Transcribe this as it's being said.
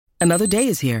Another day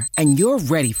is here, and you're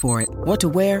ready for it. What to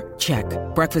wear? Check.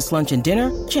 Breakfast, lunch, and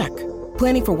dinner? Check.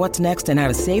 Planning for what's next and how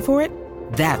to save for it?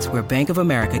 That's where Bank of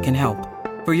America can help.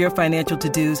 For your financial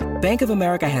to-dos, Bank of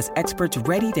America has experts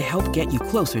ready to help get you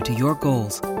closer to your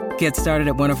goals. Get started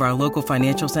at one of our local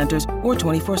financial centers or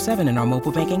 24/7 in our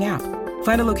mobile banking app.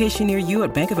 Find a location near you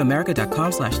at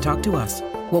bankofamerica.com/talktous.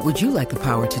 What would you like the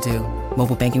power to do?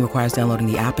 Mobile banking requires downloading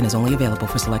the app and is only available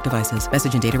for select devices.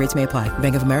 Message and data rates may apply.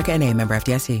 Bank of America N.A., member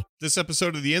FDIC. This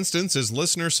episode of The Instance is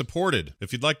listener supported.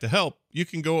 If you'd like to help, you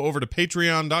can go over to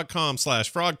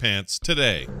patreon.com/frogpants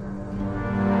today.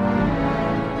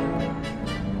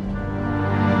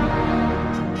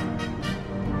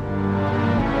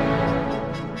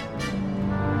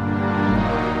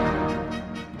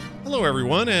 Hello,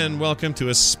 everyone, and welcome to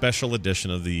a special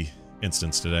edition of The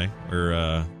Instance today.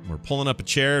 We're pulling up a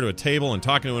chair to a table and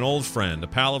talking to an old friend, a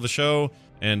pal of the show,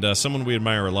 and someone we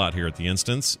admire a lot here at The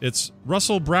Instance. It's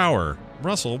Russell Brower.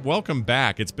 Russell, welcome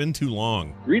back. It's been too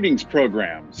long. Greetings,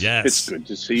 programs. Yes. It's good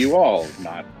to see you all.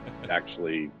 Not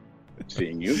actually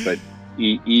seeing you, but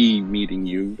meeting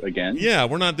you again. Yeah,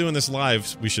 we're not doing this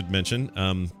live, we should mention.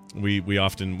 We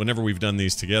often, whenever we've done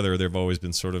these together, they've always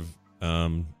been sort of a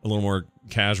little more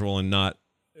casual and not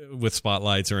with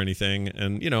spotlights or anything.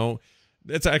 And, you know,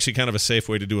 it's actually kind of a safe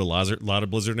way to do a lot of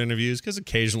Blizzard interviews, because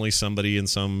occasionally somebody in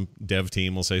some dev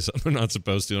team will say something they're not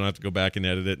supposed to, and I have to go back and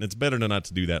edit it. And it's better not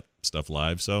to do that stuff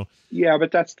live. So yeah, but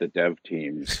that's the dev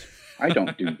teams. I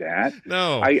don't do that.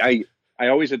 No. I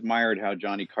always admired how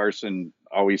Johnny Carson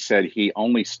always said he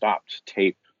only stopped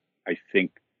tape, I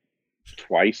think,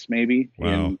 twice maybe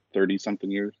in 30-something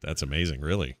years. That's amazing,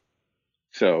 really.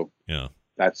 So yeah,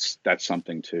 that's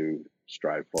something to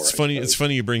strive for. It's funny. It's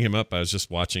funny you bring him up. I was just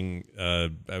watching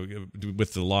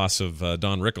with the loss of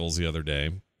Don Rickles the other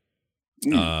day,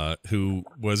 who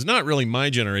was not really my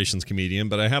generation's comedian,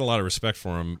 but I had a lot of respect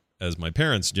for him as my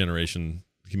parents' generation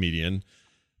comedian.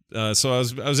 So I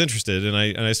was interested, and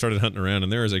I started hunting around,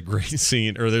 and there is a great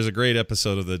scene, or there's a great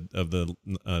episode of the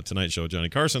Tonight Show with Johnny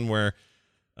Carson where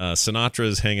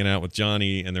Sinatra's hanging out with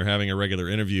Johnny, and they're having a regular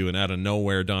interview, and out of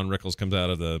nowhere, Don Rickles comes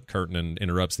out of the curtain and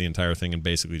interrupts the entire thing and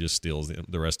basically just steals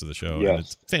the rest of the show. Yes. And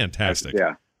it's fantastic.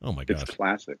 Yeah. Oh my gosh. It's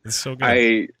classic. It's so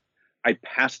good. I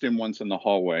passed him once in the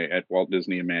hallway at Walt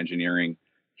Disney Imagineering.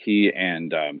 He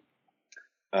and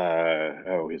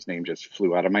his name just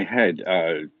flew out of my head.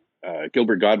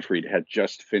 Gilbert Gottfried had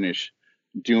just finished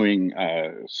doing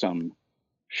some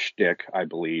shtick, I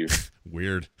believe.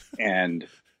 Weird. And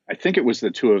I think it was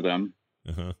the two of them.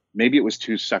 Uh-huh. Maybe it was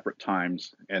two separate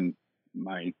times. And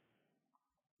my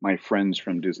friends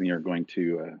from Disney are going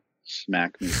to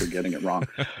smack me for getting it wrong.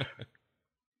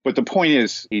 But the point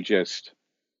is, he just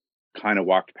kind of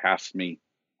walked past me,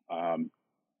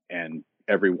 and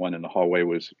everyone in the hallway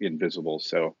was invisible.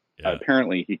 So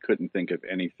apparently he couldn't think of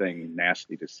anything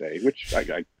nasty to say, which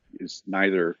is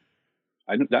neither.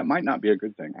 That might not be a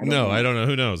good thing. I don't know.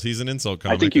 Who knows? He's an insult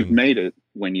comic. I think you've made it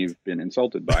when you've been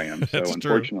insulted by him. So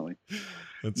unfortunately,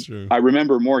 that's true. I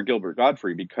remember more Gilbert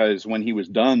Gottfried, because when he was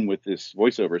done with this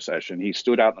voiceover session, he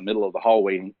stood out in the middle of the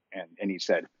hallway and he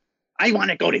said, "I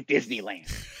want to go to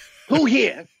Disneyland. Who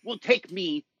here will take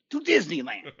me to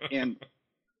Disneyland?" And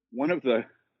one of the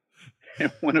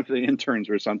interns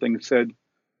or something said,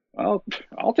 "Well,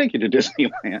 I'll take you to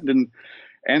Disneyland,"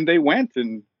 and they went.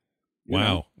 And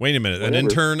wow. Wait a minute.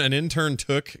 Whatever. An intern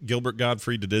took Gilbert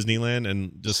Gottfried to Disneyland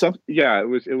and just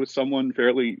it was someone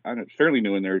fairly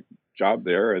new in their job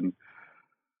there, and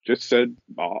just said,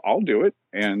 I'll do it.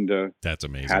 And that's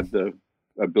amazing. Had the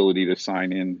ability to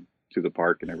sign in to the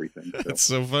park and everything. So. That's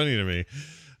so funny to me.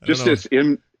 Just this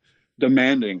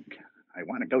demanding, I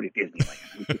want to go to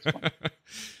Disneyland. It's fun.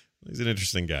 He's an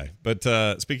interesting guy. But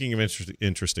speaking of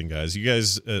interesting guys, you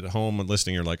guys at home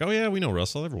listening are like, oh, yeah, we know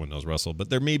Russell. Everyone knows Russell. But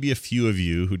there may be a few of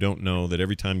you who don't know that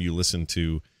every time you listen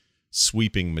to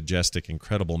sweeping, majestic,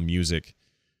 incredible music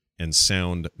and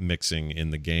sound mixing in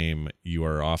the game, you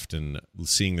are often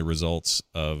seeing the results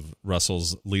of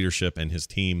Russell's leadership and his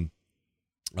team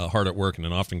hard at work, and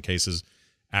in often cases,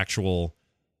 actual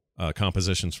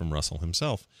compositions from Russell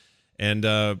himself. And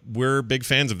we're big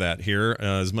fans of that here.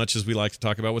 As much as we like to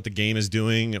talk about what the game is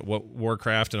doing, what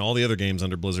Warcraft and all the other games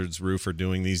under Blizzard's roof are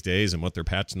doing these days, and what their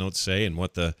patch notes say, and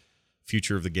what the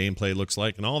future of the gameplay looks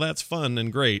like, and all that's fun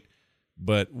and great.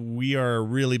 But we are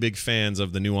really big fans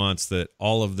of the nuance that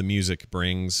all of the music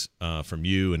brings from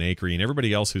you and Acri and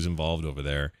everybody else who's involved over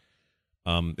there.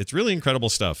 It's really incredible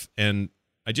stuff. And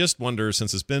I just wonder,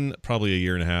 since it's been probably a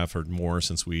year and a half or more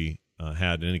since we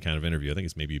had any kind of interview, I think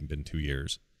it's maybe even been 2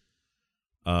 years.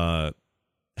 How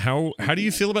do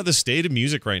you feel about the state of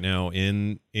music right now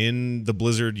in the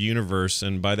Blizzard universe?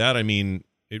 And by that I mean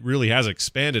it really has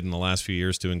expanded in the last few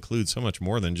years to include so much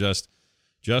more than just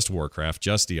Warcraft,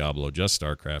 just Diablo, just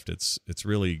StarCraft. It's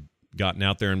really gotten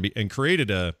out there and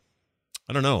created a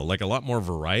lot more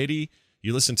variety.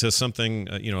 You listen to something,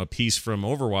 a piece from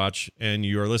Overwatch, and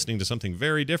you are listening to something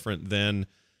very different than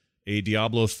a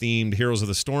Diablo-themed Heroes of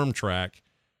the Storm track,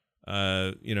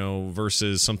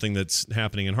 versus something that's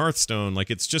happening in Hearthstone. Like,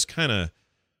 it's just kind of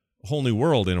a whole new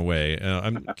world in a way.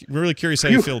 I'm really curious how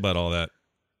you feel about all that.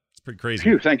 It's pretty crazy.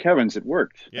 Phew, thank heavens it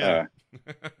worked. Yeah.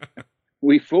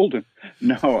 We fooled him.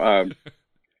 No.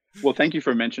 Well, thank you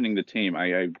for mentioning the team.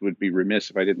 I would be remiss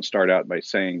if I didn't start out by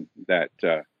saying that.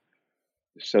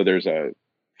 So there's a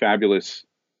fabulous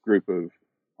group of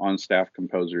on-staff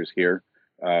composers here.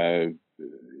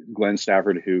 Glenn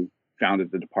Stafford, who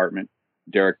founded the department,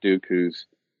 Derek Duke, who's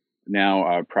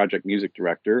now a project music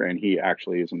director, and he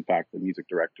actually is in fact the music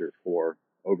director for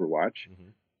Overwatch. Mm-hmm.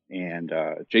 And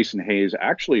Jason Hayes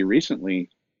actually recently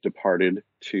departed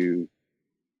to,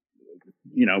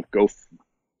 go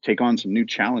take on some new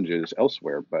challenges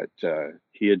elsewhere, but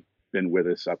he had been with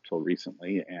us up till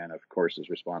recently, and of course is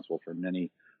responsible for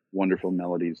many wonderful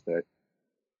melodies that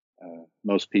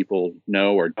most people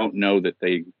know or don't know, that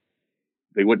they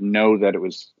wouldn't know that it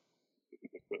was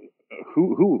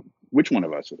which one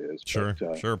of us it is.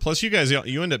 Sure. Plus, you guys,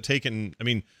 you end up taking. I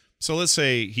mean, so let's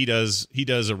say he does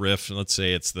a riff, and let's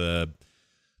say it's the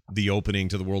opening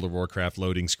to the World of Warcraft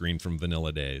loading screen from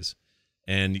Vanilla Days,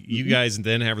 and you guys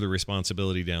then have the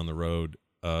responsibility down the road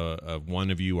of one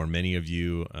of you or many of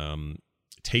you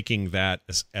taking that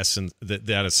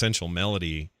that essential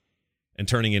melody and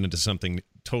turning it into something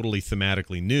totally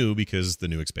thematically new, because the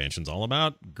new expansion's all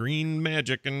about green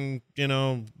magic and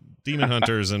demon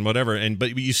hunters and whatever,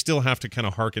 but you still have to kind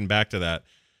of harken back to that.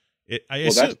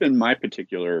 That's been my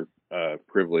particular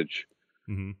privilege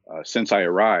since I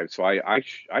arrived. So I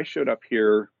showed up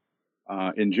here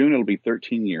in June. It'll be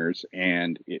 13 years,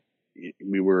 and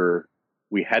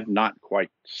we had not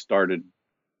quite started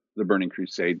the Burning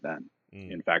Crusade then.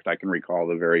 In fact, I can recall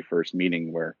the very first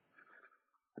meeting where,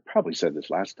 I probably said this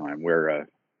last time, where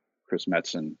Chris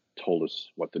Metzen told us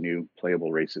what the new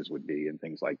playable races would be and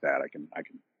things like that. I can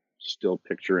still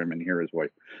picture him and hear his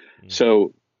voice.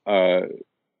 So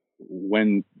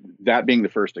when that being the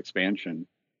first expansion,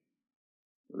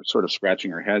 we're sort of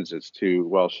scratching our heads as to,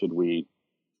 well, should we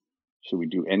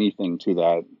do anything to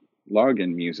that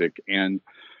login music? And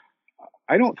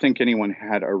I don't think anyone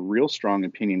had a real strong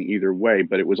opinion either way,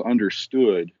 but it was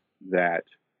understood that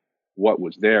what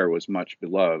was there was much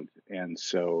beloved, and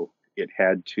so it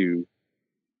had to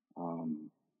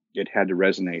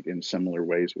resonate in similar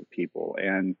ways with people.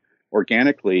 And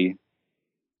organically,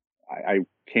 I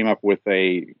came up with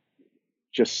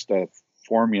just a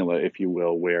formula, if you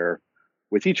will, where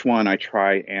with each one I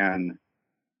try and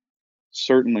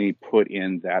certainly put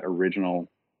in that original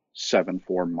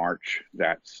 7/4 march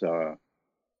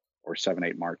or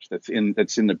 7/8 march that's in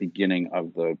the beginning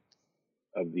of the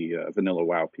Vanilla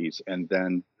WoW piece, and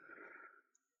then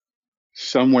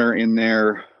somewhere in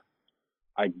there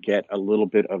I get a little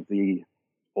bit of the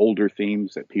older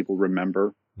themes that people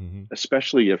remember,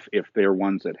 especially if they're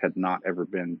ones that had not ever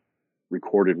been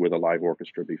recorded with a live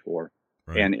orchestra before.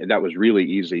 Right. And that was really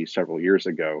easy several years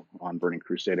ago on Burning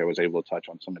Crusade. I was able to touch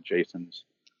on some of Jason's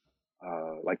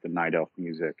like the Night Elf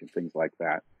music and things like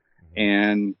that,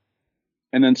 and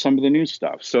then some of the new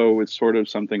stuff. So it's sort of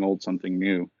something old, something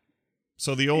new.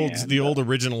 So the old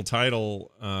original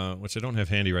title, which I don't have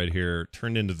handy right here,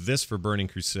 turned into this for Burning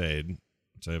Crusade,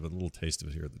 which I have a little taste of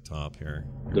it here at the top here.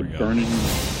 The Burning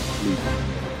Legion.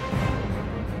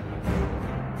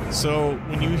 So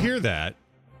when you hear that,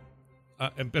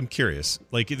 I'm curious.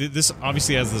 Like, this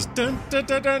obviously has this dun dun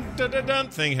dun dun dun dun dun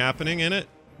thing happening in it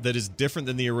that is different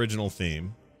than the original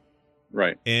theme,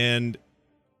 right? And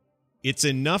it's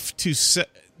enough to set.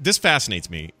 This fascinates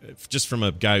me, just from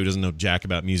a guy who doesn't know jack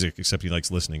about music except he likes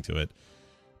listening to it.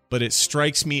 But it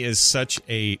strikes me as such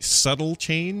a subtle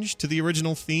change to the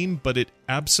original theme, but it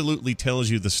absolutely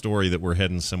tells you the story that we're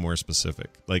heading somewhere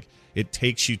specific. Like, it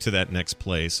takes you to that next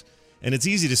place. And it's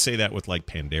easy to say that with, like,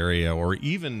 Pandaria, or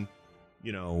even,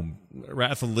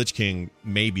 Wrath of the Lich King,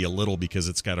 maybe a little, because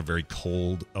it's got a very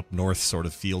cold, up north sort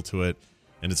of feel to it,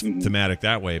 and it's thematic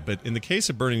that way. But in the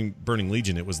case of Burning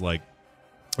Legion, it was like,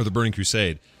 or the Burning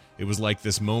Crusade, it was like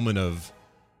this moment of,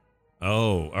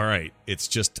 oh, all right, it's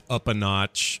just up a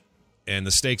notch, and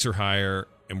the stakes are higher,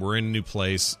 and we're in a new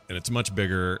place, and it's much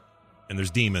bigger, and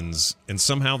there's demons, and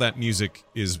somehow that music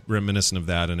is reminiscent of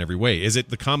that in every way. Is it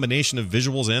the combination of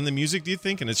visuals and the music, do you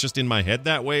think, and it's just in my head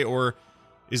that way, or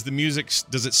is the music,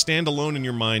 does it stand alone in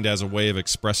your mind as a way of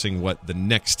expressing what the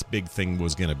next big thing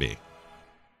was going to be?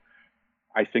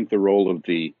 I think the role of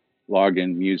the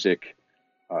login music,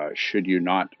 should you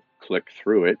not click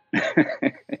through it,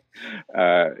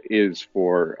 is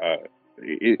for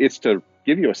it's to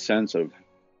give you a sense of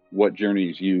what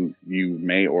journeys you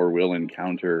may or will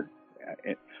encounter.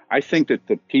 I think that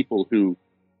the people who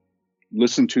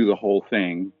listen to the whole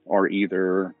thing are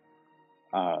either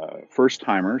first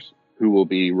timers who will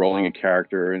be rolling a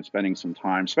character and spending some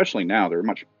time. Especially now, there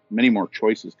are many more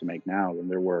choices to make now than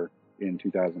there were in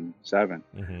 2007,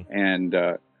 and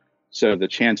so the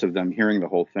chance of them hearing the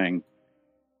whole thing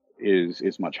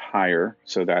is much higher.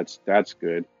 So that's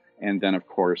good. And then of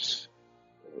course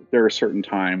there are certain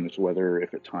times, whether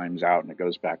if it times out and it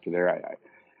goes back to there,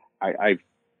 I've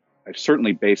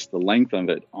certainly based the length of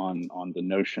it on the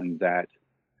notion that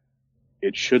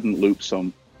it shouldn't loop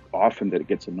so often that it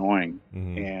gets annoying.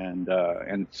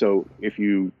 And so if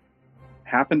you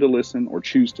happen to listen or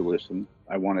choose to listen,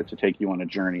 I wanted to take you on a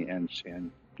journey and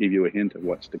give you a hint of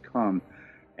what's to come.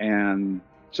 And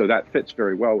so that fits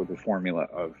very well with the formula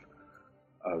of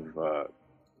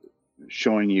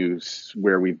showing you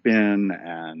where we've been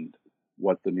and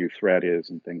what the new threat is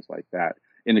and things like that.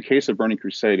 In the case of Burning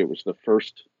Crusade, it was the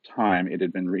first time it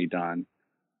had been redone,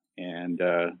 and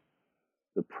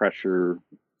the pressure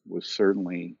was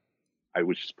certainly, I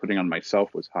was just putting on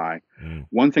myself, was high.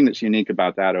 One thing that's unique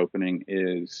about that opening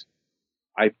is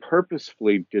I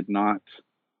purposefully did not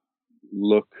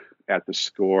look at the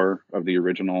score of the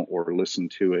original or listen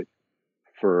to it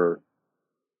for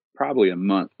probably a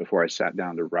month before I sat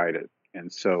down to write it.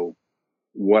 And so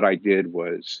what I did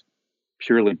was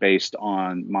purely based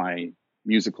on my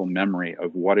musical memory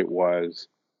of what it was,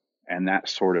 and that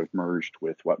sort of merged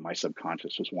with what my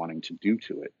subconscious was wanting to do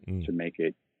to it to make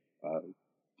it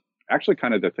actually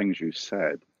kind of the things you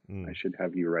said. I should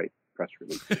have you write press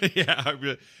release. Yeah,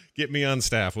 get me on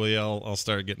staff, will you? I'll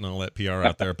start getting all that PR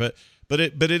out there. But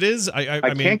it is. I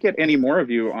mean, can't get any more of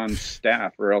you on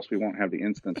staff, or else we won't have the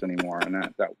instance anymore, and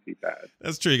that would be bad.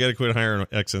 That's true. You got to quit hiring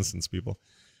X instance people.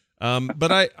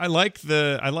 But I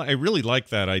really like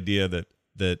that idea that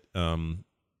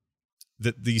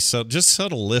these just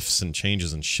subtle lifts and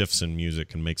changes and shifts in music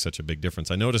can make such a big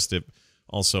difference. I noticed it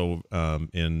also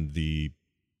in the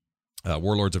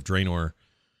Warlords of Draenor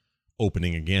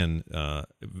opening again,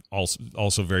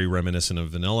 also very reminiscent of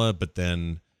Vanilla, but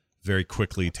then very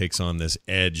quickly takes on this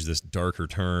edge, this darker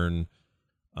turn,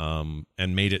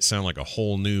 and made it sound like a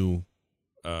whole new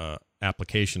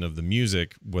application of the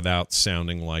music without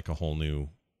sounding like a whole new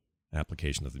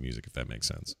application of the music, if that makes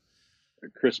sense.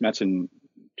 Chris Metzen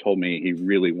told me he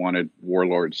really wanted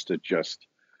Warlords to just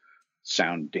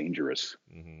sound dangerous,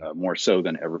 more so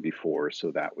than ever before.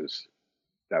 So that was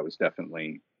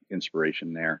definitely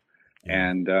inspiration there.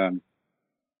 Yeah. And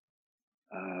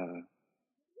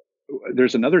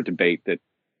there's another debate that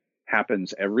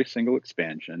happens every single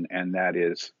expansion, and that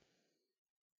is,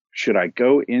 should I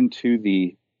go into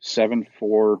the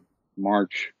 7/4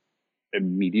 March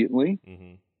immediately,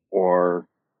 or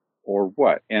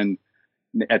what? And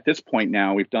at this point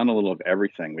now, we've done a little of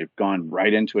everything. We've gone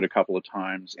right into it a couple of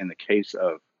times. In the case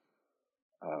of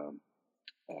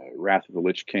Wrath of the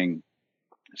Lich King,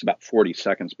 it's about 40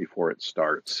 seconds before it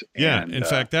starts. Yeah, and, in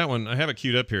fact, that one, I have it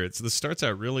queued up here. This starts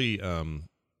out really, I'll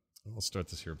start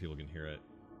this here, people can hear it.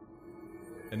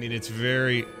 I mean, it's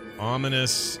very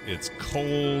ominous, it's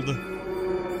cold,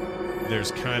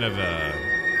 there's kind of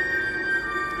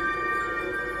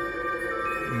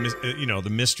the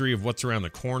mystery of what's around the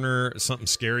corner, something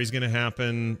scary is going to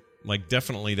happen. Like,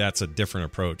 definitely that's a different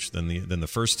approach than the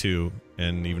first two,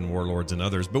 and even Warlords and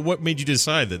others. But what made you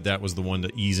decide that was the one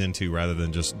to ease into rather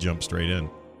than just jump straight in?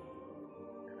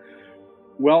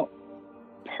 Well,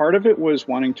 part of it was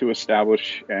wanting to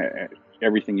establish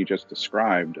everything you just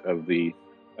described of the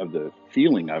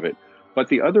feeling of it. But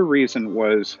the other reason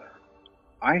was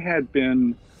I had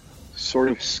been sort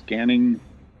of scanning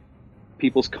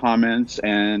people's comments,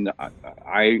 and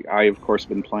I of course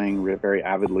been playing very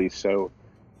avidly,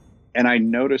 and I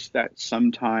noticed that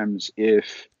sometimes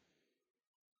if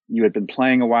you had been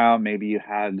playing a while, maybe you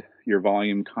had your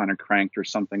volume kind of cranked or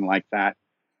something like that,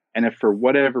 and if for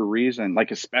whatever reason,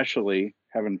 like especially,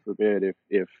 heaven forbid,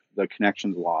 if the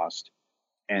connection's lost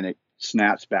and it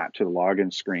snaps back to the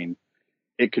login screen,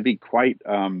 it could be quite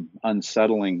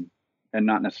unsettling, and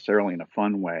not necessarily in a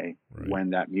fun way, right, when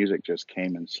that music just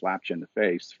came and slapped you in the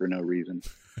face for no reason.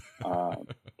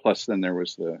 Plus then there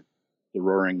was the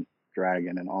roaring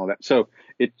dragon and all that. So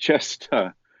it just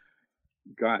got,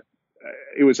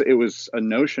 it was a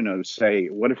notion of, say,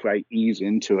 what if I ease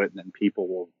into it and then people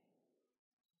will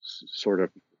sort of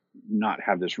not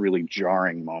have this really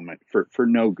jarring moment for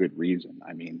no good reason.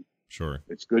 I mean, sure,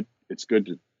 it's good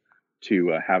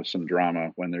to have some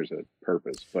drama when there's a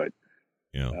purpose. But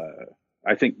Yeah.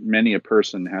 I think many a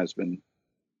person has been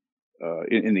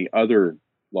in the other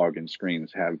login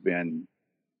screens have been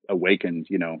awakened,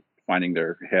 finding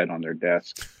their head on their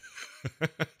desk,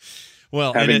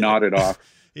 Well, having nodded off.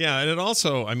 Yeah, and it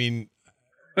also, I mean,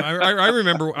 I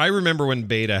remember when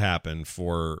beta happened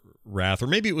for Wrath, or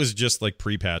maybe it was just like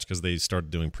pre-patch, because they started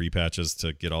doing pre-patches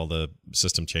to get all the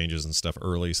system changes and stuff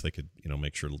early, so they could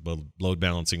make sure load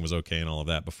balancing was okay and all of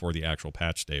that before the actual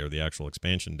patch day or the actual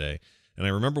expansion day. And I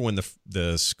remember when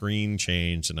the screen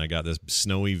changed and I got this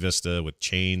snowy vista with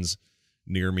chains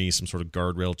near me, some sort of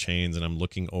guardrail chains, and I'm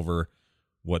looking over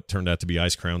what turned out to be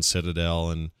Icecrown Citadel,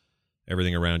 and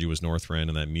everything around you was Northrend,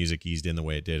 and that music eased in the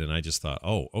way it did. And I just thought,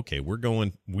 oh, okay,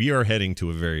 we are heading to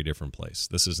a very different place.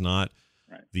 This is not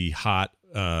the hot,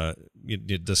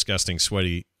 disgusting,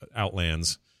 sweaty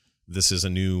Outlands. This is a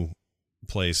new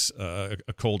place, a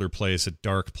colder place, a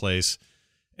dark place.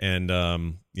 And,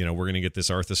 we're going to get this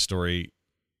Arthas story.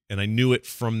 And I knew it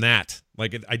from that.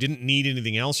 Like, I didn't need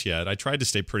anything else yet. I tried to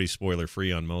stay pretty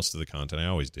spoiler-free on most of the content. I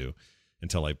always do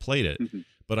until I played it. Mm-hmm.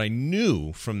 But I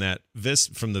knew from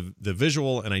from the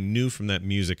visual, and I knew from that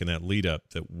music and that lead up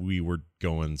that we were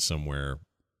going somewhere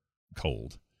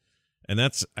cold. And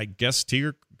that's, I guess, to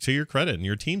your credit and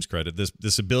your team's credit,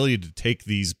 this ability to take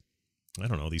these, I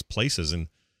don't know, these places and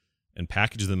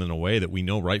package them in a way that we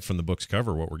know right from the book's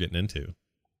cover what we're getting into.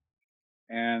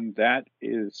 And that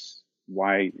is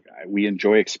why we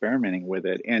enjoy experimenting with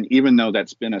it. And even though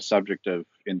that's been a subject of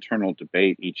internal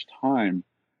debate each time,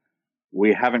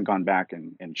 we haven't gone back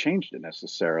and changed it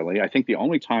necessarily. I think the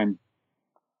only time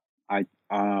I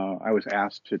was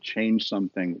asked to change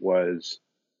something was,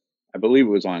 I believe it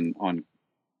was on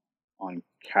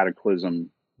Cataclysm.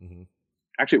 Mm-hmm.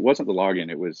 Actually, it wasn't the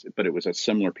login. But it was a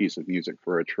similar piece of music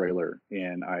for a trailer,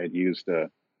 and I had used a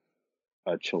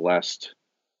Celeste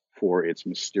for its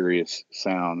mysterious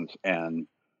sounds. And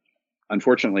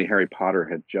unfortunately, Harry Potter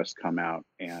had just come out,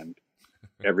 and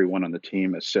everyone on the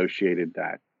team associated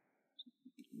that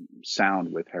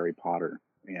sound with Harry Potter.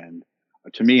 And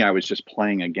to me, I was just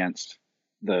playing against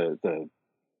the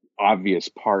obvious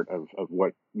part of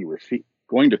what you were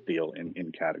going to feel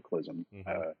in Cataclysm.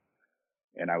 Mm-hmm.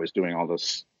 And I was doing all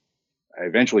this. I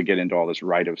eventually get into all this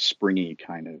Rite of Springy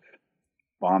kind of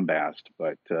bombast,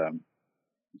 but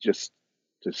just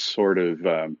to sort of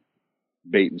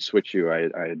bait and switch you,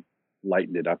 I had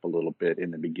lightened it up a little bit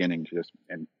in the beginning,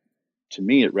 and to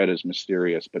me it read as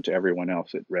mysterious, but to everyone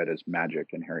else it read as magic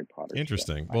and Harry Potter.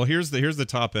 Interesting. Well, here's the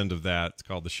top end of that. It's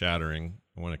called The Shattering.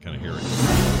 I want to kind of hear it.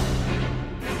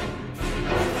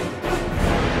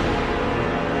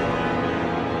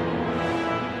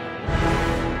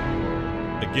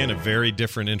 Again, a very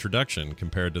different introduction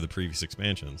compared to the previous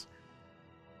expansions.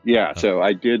 Yeah, so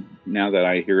I did, now that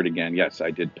I hear it again, yes,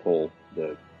 I did pull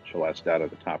the Celeste out of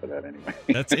the top of that anyway.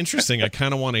 That's interesting. I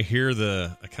kind of want to hear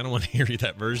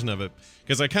that version of it,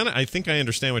 because I think I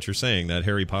understand what you're saying, that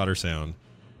Harry Potter sound.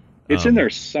 It's in there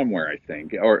somewhere, I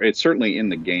think, or it's certainly in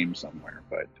the game somewhere,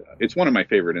 but it's one of my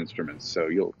favorite instruments, so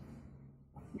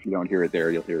if you don't hear it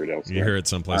there, you'll hear it elsewhere. You hear it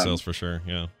someplace else for sure,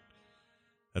 yeah.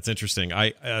 That's interesting.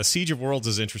 Siege of Worlds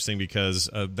is interesting because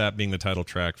that being the title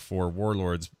track for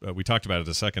Warlords, we talked about it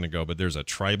a second ago, but there's a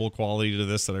tribal quality to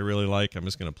this that I really like. I'm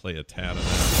just going to play a tad of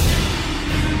that.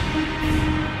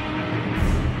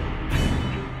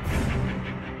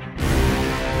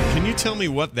 Can you tell me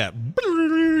what that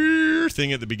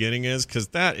thing at the beginning is? Because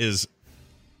that is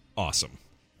awesome.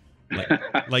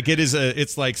 Like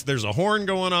it's like there's a horn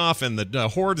going off and the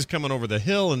horde is coming over the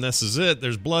hill and this is it.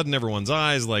 There's blood in everyone's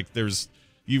eyes. Like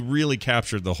you really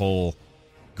captured the whole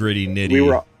gritty,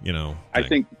 nitty, thing. I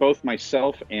think both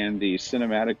myself and the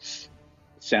cinematics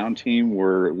sound team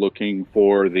were looking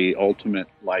for the ultimate,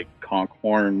 like, conch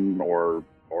horn or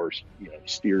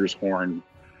steer's horn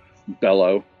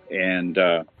bellow, and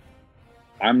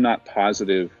I'm not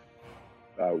positive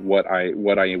what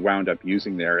I wound up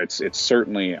using there. It's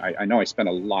certainly, I know I spent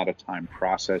a lot of time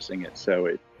processing it, so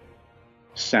it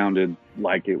sounded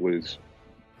like it was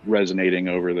resonating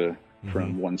over the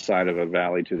from one side of a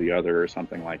valley to the other or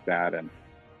something like that.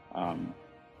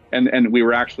 And we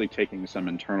were actually taking some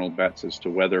internal bets as to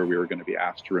whether we were going to be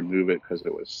asked to remove it because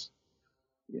it was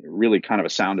really kind of a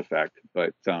sound effect.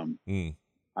 But I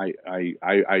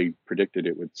predicted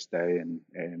it would stay,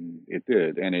 and it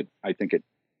did. And I think it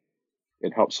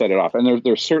helped set it off. And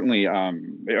there's certainly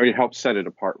it helped set it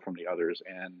apart from the others.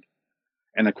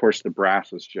 And of course the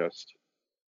brass is just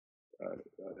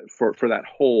for that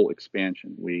whole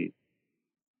expansion, we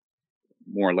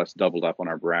more or less doubled up on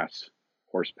our brass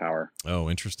horsepower. Oh,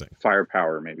 interesting.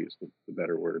 Firepower maybe is the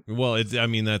better word. Well, I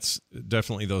mean, that's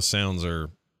definitely, those sounds are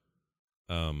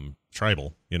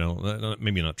tribal,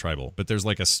 maybe not tribal, but there's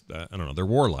like I don't know, they're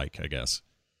warlike, I guess.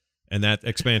 And that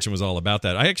expansion was all about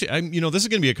that. This is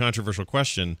going to be a controversial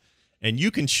question, and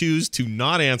you can choose to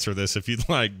not answer this if you'd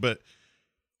like, but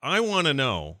I want to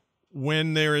know,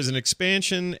 when there is an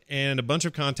expansion and a bunch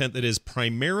of content that is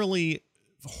primarily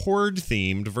Horde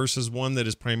themed versus one that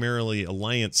is primarily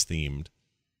Alliance themed,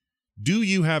 do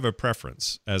you have a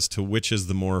preference as to which is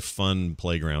the more fun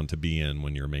playground to be in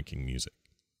when you're making music?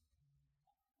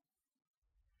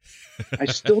 I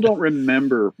still don't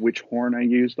remember which horn I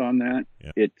used on that.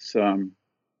 Yeah. It's, there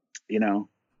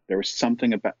was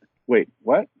something about, wait,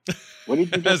 what? What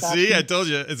did you just See, I told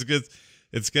you, it's good.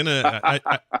 It's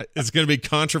gonna be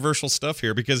controversial stuff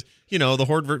here because the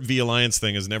Horde v Alliance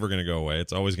thing is never going to go away.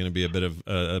 It's always going to be a bit of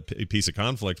a piece of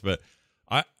conflict. But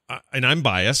and I'm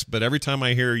biased, but every time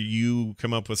I hear you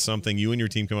come up with something, you and your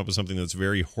team come up with something that's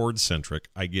very Horde centric,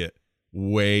 I get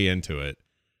way into it,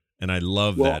 and I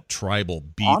love that tribal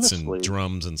beats and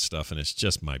drums and stuff. And it's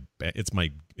just it's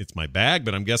my bag.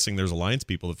 But I'm guessing there's Alliance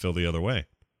people that feel the other way.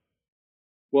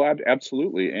 Well,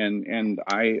 absolutely, and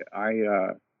I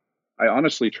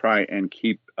honestly try and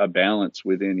keep a balance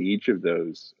within each of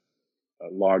those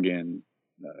login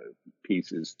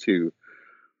pieces too,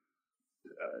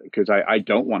 because I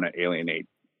don't want to alienate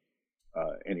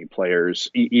any players,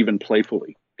 even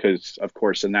playfully, because of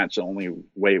course, and that's the only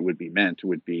way it would be meant,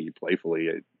 would be playfully.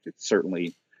 It's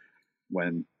certainly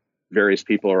when various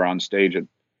people are on stage at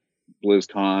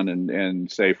BlizzCon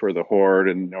and say for the Horde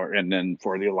and then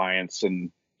for the Alliance, and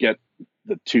get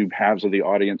the two halves of the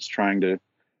audience trying to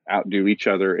outdo each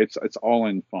other. It's all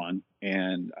in fun,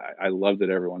 and I love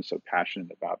that everyone's so passionate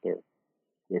about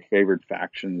their favorite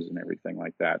factions and everything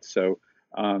like that. So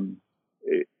in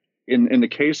the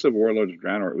case of Warlords of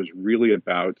Draenor, it was really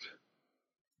about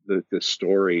the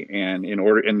story, and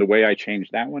the way I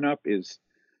changed that one up is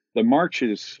the march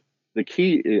is the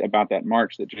key about that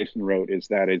march that Jason wrote is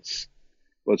that it's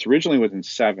originally was in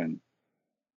 7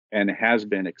 and it has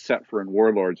been, except for in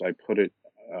Warlords I put it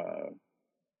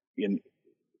in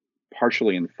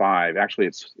partially in 5. Actually,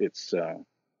 it's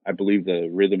I believe the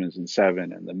rhythm is in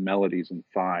 7 and the melody's in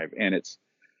 5, and it's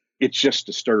just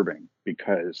disturbing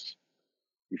because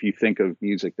if you think of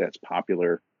music that's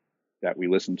popular that we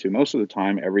listen to, most of the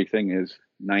time everything is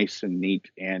nice and neat,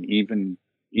 and even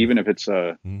if it's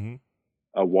a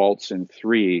waltz in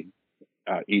 3,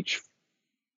 each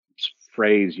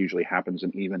phrase usually happens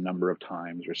an even number of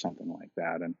times or something like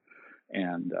that,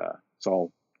 and it's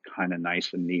all kind of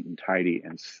nice and neat and tidy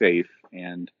and safe.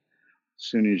 And as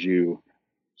soon as you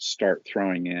start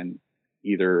throwing in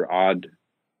either odd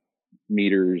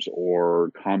meters or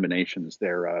combinations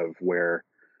thereof, where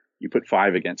you put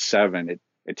 5 against 7,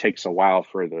 it takes a while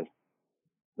for the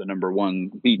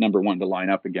beat number one to line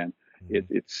up again.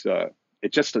 It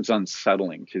just is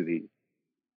unsettling to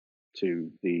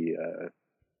the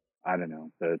I don't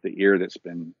know, the ear that's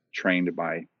been trained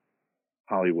by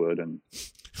Hollywood and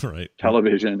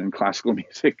television and classical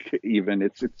music. Even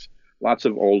it's lots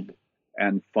of old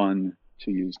and fun to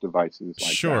use devices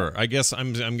like Sure. that. I guess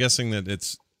I'm guessing that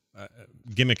it's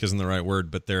gimmick isn't the right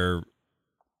word, but they're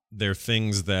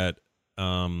things that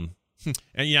and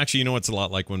actually, it's a lot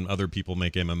like when other people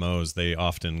make MMOs, they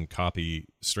often copy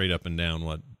straight up and down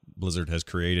what Blizzard has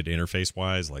created interface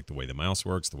wise, like the way the mouse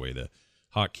works, the way the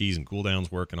hotkeys and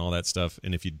cooldowns work and all that stuff.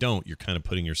 And if you don't, you're kind of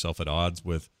putting yourself at odds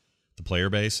with the player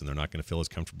base, and they're not going to feel as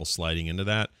comfortable sliding into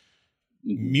that.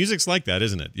 Music's like that,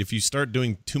 isn't it? If you start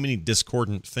doing too many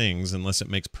discordant things, unless it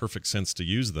makes perfect sense to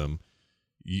use them,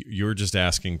 you're just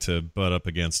asking to butt up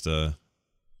against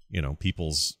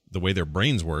people's, the way their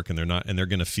brains work, and they're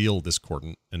going to feel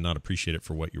discordant and not appreciate it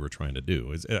for what you were trying to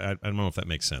do. I don't know if that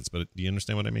makes sense, but do you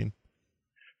understand what I mean?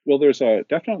 Well, there's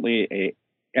definitely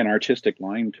an artistic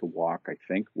line to walk, I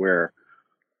think, where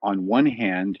on one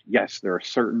hand, yes, there are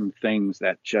certain things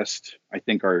that just, I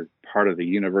think, are part of the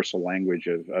universal language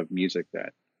of music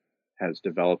that has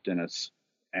developed in us.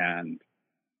 And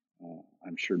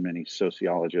I'm sure many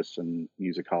sociologists and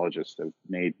musicologists have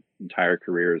made entire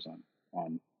careers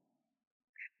on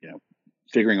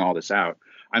figuring all this out.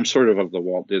 I'm sort of the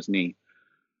Walt Disney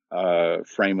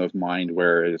frame of mind,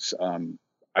 whereas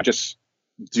I just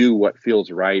do what feels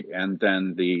right, and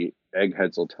then the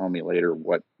eggheads will tell me later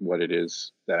what it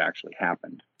is that actually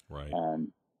happened. Right.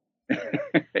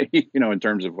 In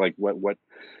terms of like what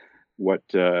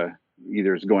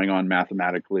either is going on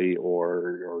mathematically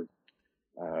or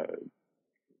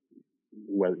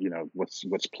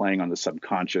what's playing on the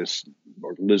subconscious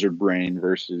or lizard brain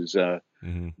versus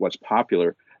what's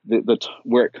popular.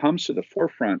 where it comes to the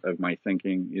forefront of my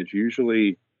thinking is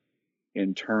usually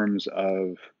in terms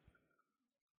of,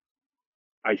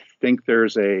 I think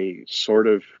there's a sort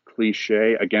of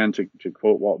cliche, again, to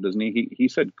quote Walt Disney, he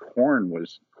said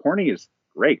corny is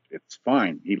great. It's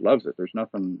fine. He loves it. There's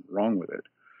nothing wrong with it.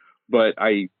 But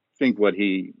I think what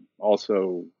he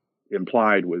also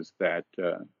implied was that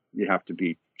you have to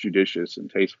be judicious and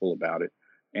tasteful about it.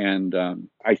 And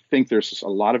I think there's a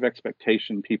lot of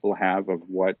expectation people have of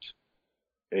what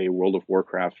a World of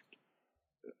Warcraft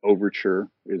overture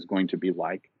is going to be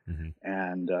like. Mm-hmm.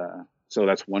 And so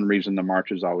that's one reason the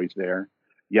march is always there.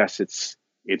 Yes, it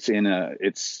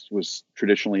was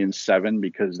traditionally in 7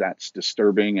 because that's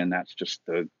disturbing, and that's just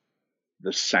the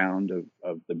sound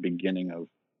of the beginning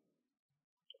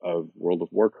of World of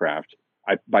Warcraft.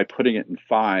 By putting it in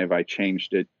 5, I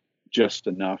changed it just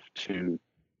enough to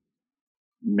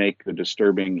make the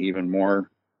disturbing even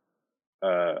more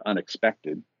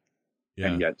unexpected,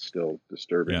 and yet still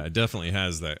disturbing. Yeah, it definitely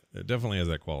has that. It definitely has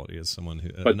that quality. As someone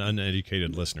an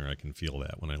uneducated listener, I can feel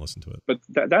that when I listen to it. But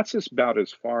that's just about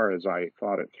as far as I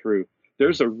thought it through.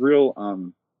 There's a really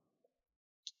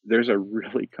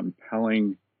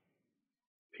compelling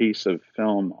piece of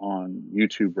film on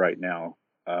YouTube right now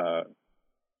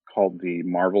called the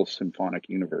Marvel Symphonic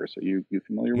Universe. Are you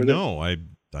familiar with it? No,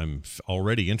 I'm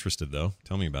already interested though.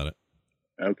 Tell me about it.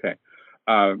 Okay.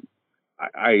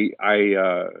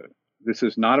 This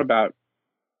is not about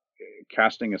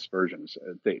casting aspersions.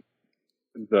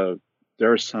 There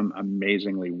are some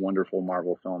amazingly wonderful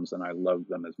Marvel films, and I love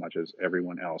them as much as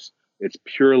everyone else. It's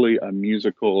purely a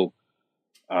musical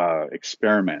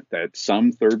experiment that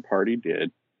some third party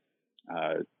did.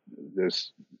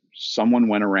 Someone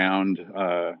went around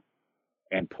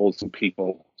and pulled some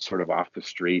people sort of off the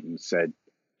street and said,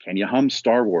 "Can you hum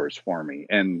Star Wars for me?"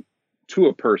 And to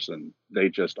a person, they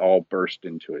just all burst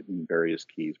into it in various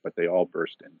keys, but they all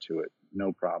burst into it,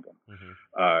 no problem.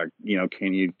 Mm-hmm.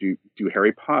 Can you do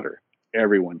Harry Potter?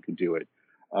 Everyone could do it.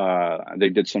 They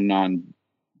did some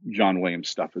non-John Williams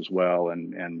stuff as well,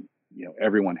 and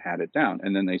everyone had it down.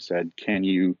 And then they said, can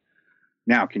you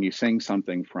sing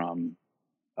something from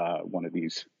one of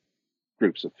these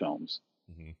groups of films?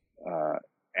 Mm-hmm.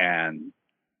 And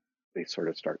they sort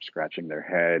of start scratching their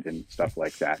head and stuff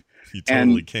like that. You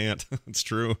totally can't. It's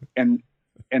true. And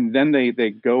then they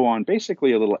go on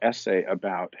basically a little essay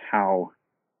about how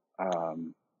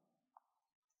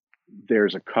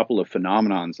there's a couple of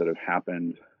phenomenons that have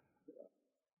happened.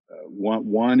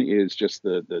 One is just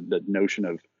the notion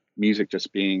of music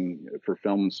just being, for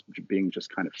films, being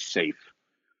just kind of safe.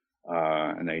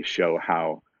 And they show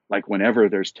how, like, whenever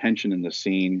there's tension in the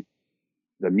scene,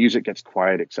 the music gets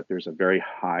quiet, except there's a very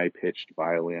high-pitched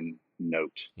violin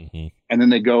note. Mm-hmm. And then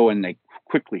they go and they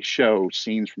quickly show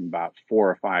scenes from about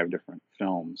 4 or 5 different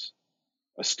films,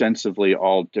 ostensibly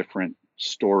all different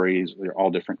stories, they're all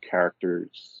different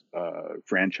characters,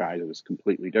 franchises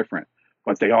completely different,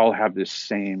 but they all have this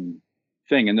same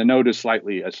thing. And the note is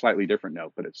a slightly different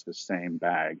note, but it's the same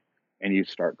bag. And you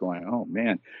start going, oh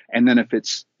man. And then if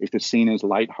the scene is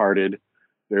lighthearted,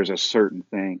 there's a certain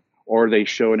thing. Or they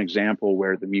show an example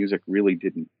where the music really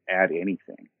didn't add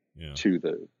anything to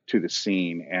the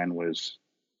scene and was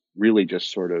really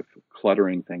just sort of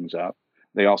cluttering things up.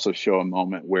 They also show a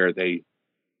moment where the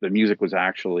music was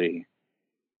actually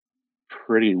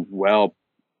pretty well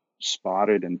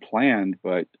spotted and planned,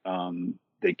 but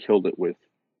they killed it with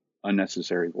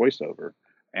unnecessary voiceover.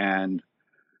 And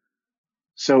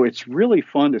so it's really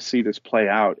fun to see this play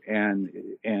out.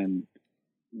 And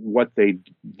what the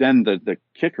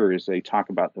kicker is, they talk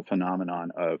about the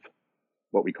phenomenon of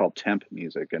what we call temp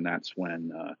music. And that's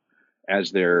when,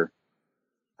 as they're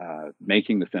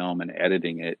making the film and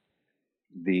editing it,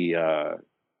 the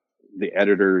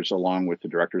editors, along with the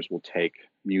directors, will take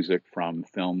music from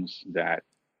films that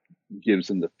gives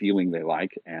them the feeling they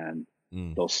like, and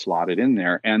they'll slot it in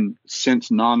there. And since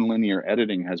nonlinear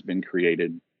editing has been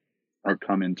created or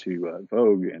come into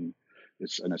vogue, and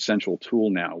it's an essential tool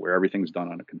now where everything's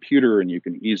done on a computer and you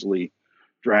can easily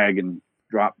drag and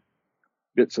drop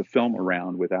bits of film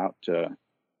around without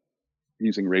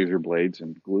using razor blades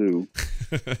and glue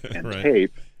and right.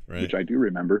 tape, right. which I do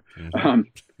remember. Mm-hmm.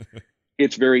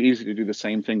 It's very easy to do the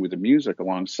same thing with the music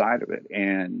alongside of it.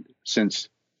 And since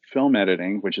film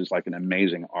editing, which is like an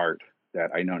amazing art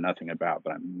that I know nothing about,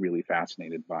 but I'm really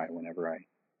fascinated by whenever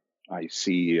I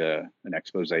see an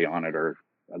expose on it, or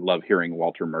I love hearing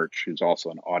Walter Murch, who's also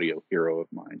an audio hero of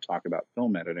mine, talk about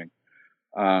film editing.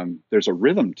 There's a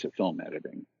rhythm to film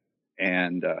editing,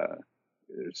 and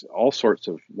there's all sorts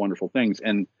of wonderful things.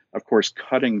 And of course,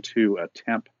 cutting to a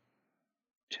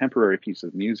temporary piece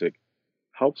of music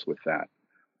helps with that.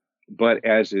 But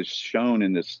as is shown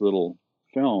in this little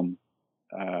film,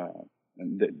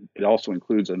 it also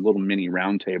includes a little mini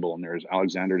round table, and there's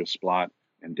Alexander Desplat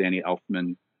and Danny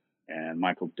Elfman and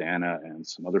Michael Dana and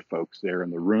some other folks there in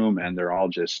the room, and they're all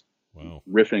just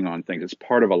riffing on things. It's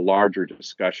part of a larger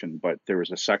discussion, but there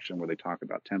was a section where they talk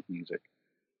about temp music,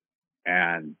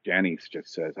 and Danny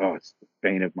just says, "Oh, it's the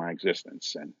bane of my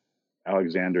existence," and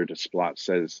Alexander Desplat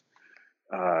says,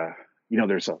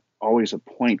 there's always a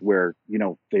point where,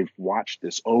 they've watched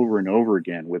this over and over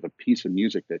again with a piece of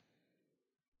music that,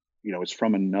 is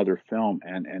from another film,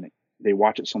 and they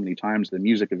watch it so many times, the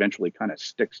music eventually kind of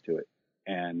sticks to it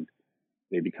and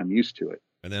they become used to it.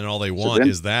 And then all they want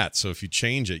is that. So if you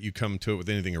change it, you come to it with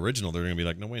anything original, they're going to be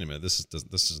like, no, wait a minute, this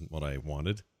isn't what I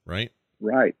wanted, right?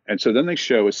 Right. And so then they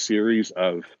show a series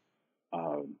of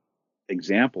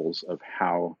examples of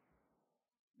how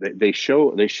they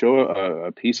show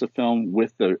a piece of film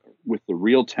with the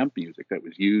real temp music that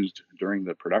was used during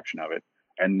the production of it,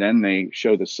 and then they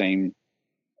show the same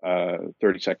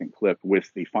 30-second clip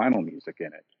with the final music in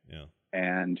it. Yeah.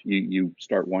 And you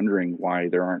start wondering why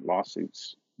there aren't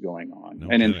lawsuits going on. No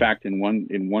and kidding. In fact, in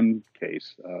one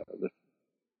case,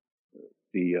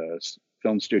 the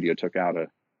film studio took out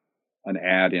an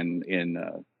ad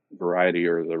in Variety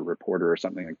or the Reporter or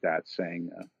something like that saying,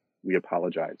 "We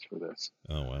apologize for this."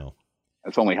 Oh, wow.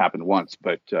 That's only happened once,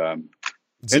 but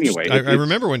anyway. I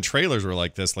remember when trailers were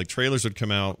like this. Like, trailers would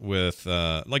come out with,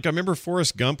 I remember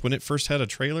Forrest Gump, when it first had a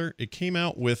trailer, it came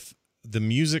out with the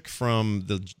music from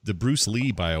the Bruce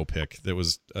Lee biopic that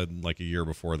was like a year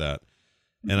before that.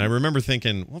 And I remember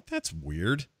thinking, well, that's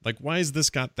weird. Like, why has this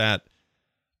got that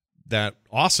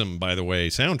awesome, by the way,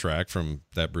 soundtrack from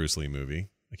that Bruce Lee movie?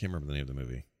 I can't remember the name of the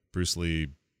movie. Bruce Lee.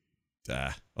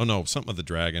 Something of the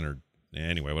Dragon, or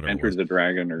anyway, whatever. Enters the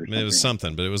Dragon, or something. It was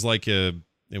something, but it was like a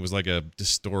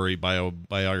story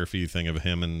biography thing of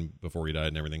him and before he died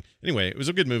and everything. Anyway, it was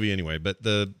a good movie anyway, but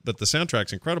the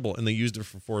soundtrack's incredible, and they used it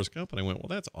for Forrest Gump, and I went, well,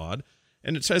 that's odd.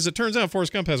 And as it turns out,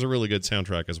 Forrest Gump has a really good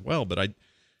soundtrack as well, but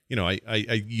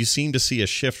you seem to see a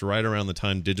shift right around the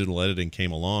time digital editing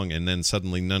came along, and then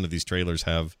suddenly none of these trailers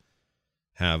have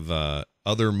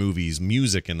other movies'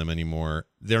 music in them anymore.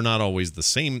 They're not always the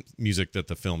same music that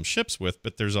the film ships with,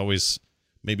 but there's always,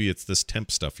 maybe it's this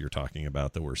temp stuff you're talking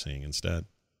about that we're seeing instead.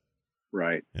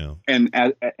 Right. Yeah. And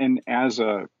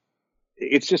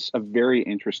it's just a very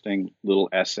interesting little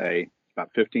essay,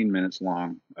 about 15 minutes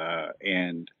long,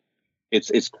 and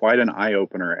it's quite an eye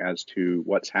opener as to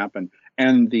what's happened.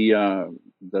 And the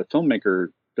filmmaker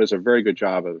does a very good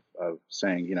job of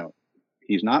saying,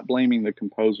 he's not blaming the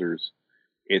composers.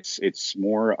 It's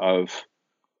more of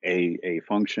a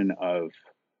function of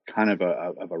kind of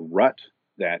a rut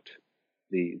that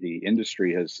the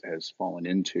industry has fallen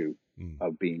into,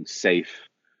 of being safe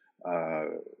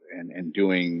and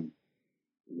doing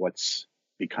what's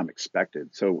become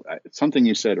expected. So something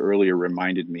you said earlier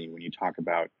reminded me when you talk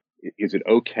about, is it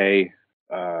okay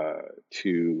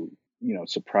to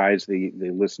surprise the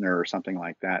listener or something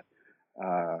like that?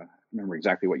 I remember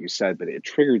exactly what you said, but it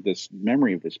triggered this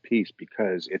memory of this piece,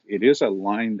 because it is a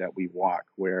line that we walk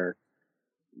where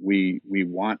we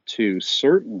want to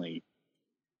certainly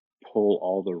pull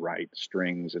all the right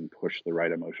strings and push the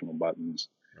right emotional buttons.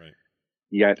 Right.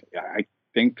 Yet I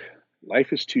think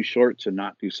life is too short to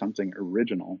not do something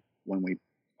original when we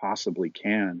possibly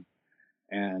can.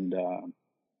 And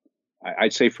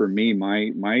I'd say for me,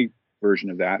 my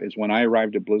version of that is, when I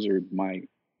arrived at Blizzard, my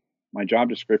job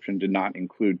description did not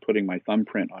include putting my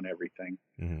thumbprint on everything.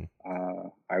 Mm-hmm.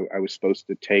 I was supposed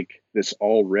to take this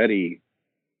already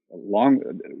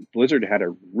Blizzard had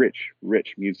a rich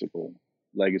musical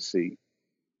legacy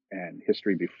and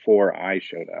history before I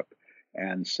showed up.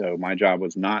 And so my job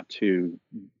was not to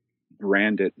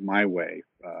brand it my way.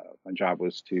 My job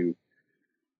was to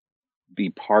be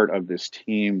part of this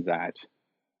team that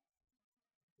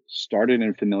started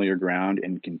in familiar ground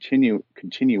and continue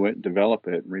it, develop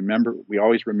it. We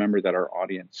always remember that our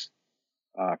audience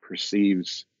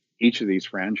perceives each of these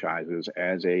franchises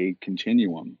as a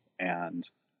continuum. And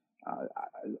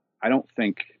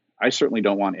I certainly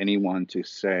don't want anyone to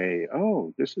say,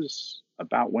 oh, this is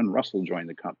about when Russell joined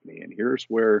the company, and here's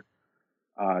where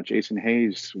Jason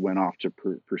Hayes went off to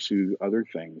pursue other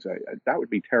things. That would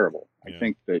be terrible. Yeah. I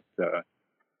think that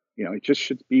it just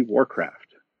should be Warcraft.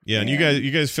 Yeah, and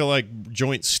you guys feel like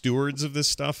joint stewards of this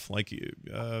stuff. Like,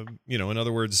 in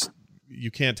other words, you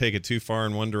can't take it too far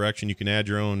in one direction. You can add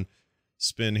your own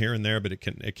spin here and there, but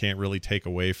it can't really take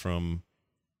away from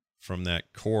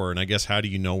that core. And I guess, how do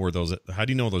you know where those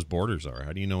borders are?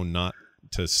 How do you know not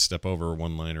to step over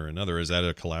one line or another? Is that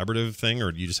a collaborative thing,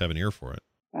 or do you just have an ear for it?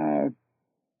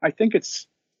 I think it's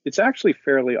it's actually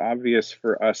fairly obvious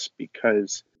for us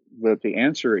because the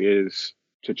answer is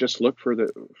to just look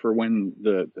for when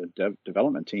the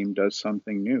development team does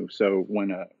something new. So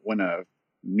when a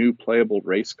new playable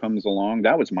race comes along,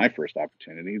 that was my first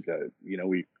opportunity.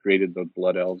 We created the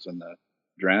Blood Elves and the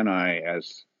Draenei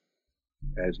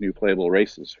as new playable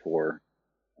races for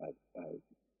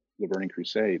the Burning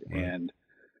Crusade, Right. and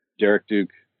Derek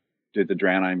Duke did the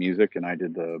Draenei music and I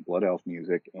did the Blood Elf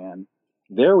music, and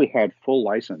there we had full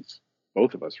license,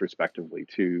 both of us respectively,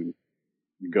 to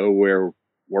go where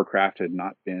Warcraft had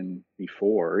not been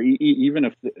before. Even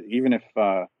if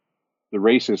the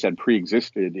races had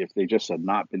pre-existed, if they just had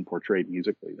not been portrayed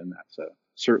musically, then that's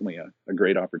certainly a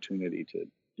great opportunity to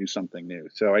do something new.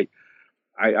 So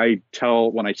I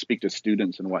tell, when I speak to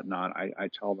students and whatnot, I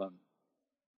tell them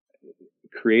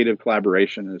creative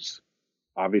collaboration is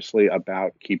obviously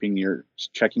about checking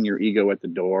your ego at the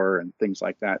door and things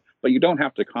like that, but you don't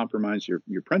have to compromise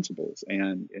your principles.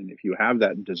 And if you have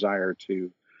that desire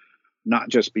to not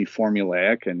just be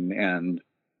formulaic and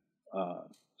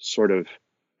sort of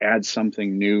add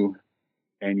something new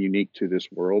and unique to this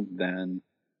world, then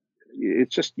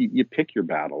it's just you pick your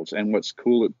battles. And what's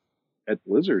cool at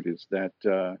Blizzard is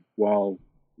that while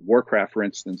Warcraft, for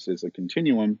instance, is a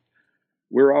continuum,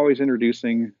 we're always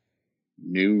introducing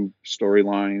new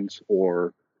storylines,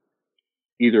 or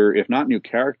either, if not new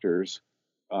characters,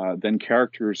 then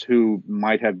characters who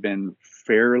might have been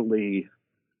fairly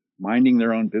minding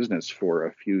their own business for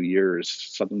a few years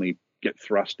suddenly get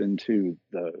thrust into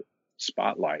the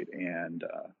spotlight, and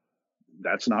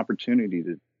that's an opportunity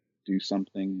to do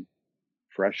something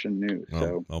fresh and new.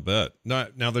 So I'll bet.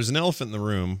 Now there's an elephant in the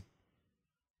room.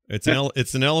 It's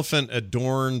an elephant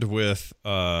adorned with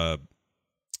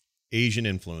Asian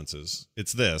influences.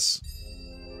 It's this.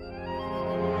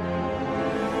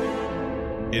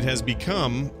 It has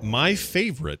become my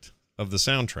favorite of the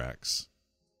soundtracks.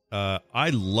 I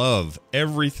love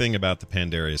everything about the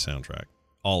Pandaria soundtrack.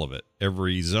 All of it.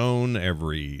 Every zone,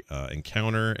 every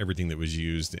encounter, everything that was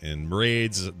used in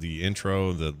raids, the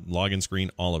intro, the login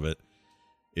screen, all of it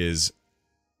is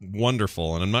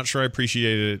wonderful. And I'm not sure I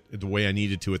appreciated it the way I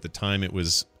needed to at the time. It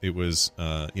was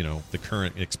the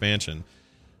current expansion.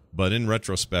 But in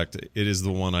retrospect, it is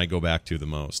the one I go back to the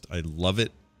most. I love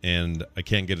it, and I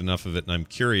can't get enough of it. And I'm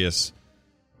curious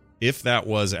if that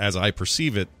was, as I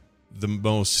perceive it, the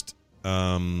most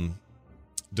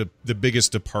the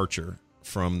biggest departure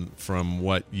from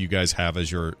what you guys have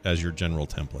as your general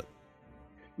template.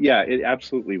 Yeah, it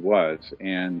absolutely was.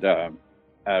 And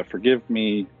forgive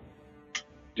me,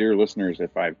 dear listeners,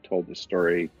 if I've told this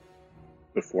story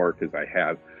before, because I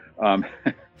have.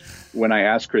 When I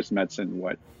asked Chris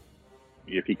Metzen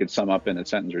if he could sum up in a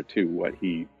sentence or two what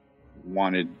he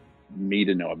wanted me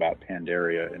to know about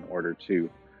Pandaria in order to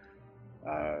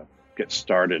get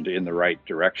started in the right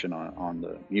direction on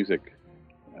the music,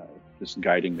 just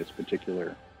guiding this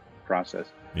particular process.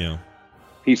 Yeah.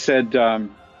 He said,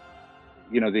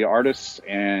 the artists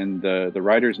and the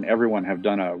writers and everyone have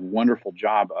done a wonderful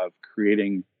job of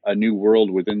creating a new world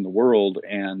within the world,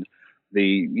 and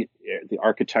the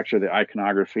architecture, the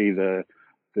iconography, the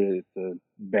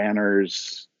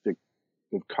banners, the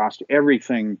costume,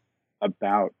 everything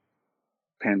about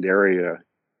Pandaria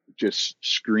just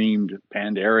screamed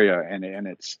Pandaria, and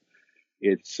it's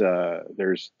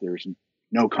there's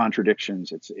no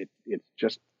contradictions. It's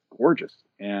just gorgeous.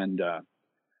 And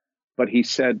but he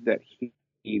said that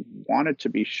he wanted to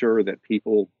be sure that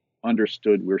people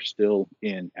understood we're still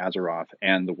in Azeroth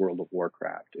and the World of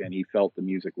Warcraft, and he felt the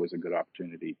music was a good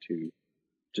opportunity to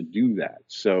do that.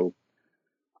 So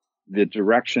the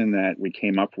direction that we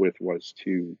came up with was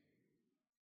to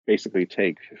basically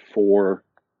take 4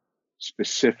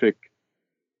 specific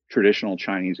traditional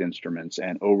Chinese instruments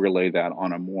and overlay that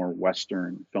on a more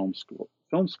Western film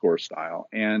score style.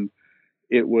 And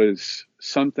it was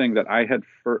something that I had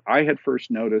first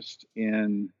noticed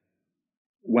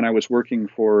when I was working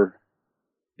for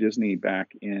Disney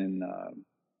back in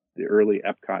the early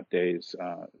Epcot days.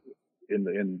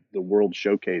 In the World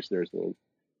Showcase, there's the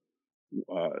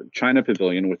China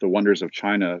Pavilion with the Wonders of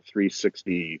China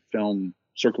 360 film,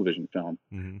 Circle Vision film.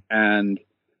 Mm-hmm. And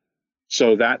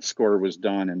so that score was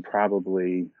done in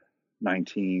probably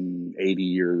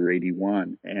 1980 or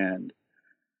 81. And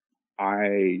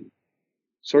I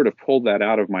sort of pulled that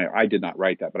out of I did not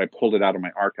write that, but I pulled it out of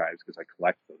my archives because I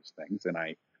collect those things, and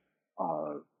I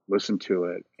listened to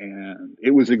it, and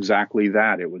it was exactly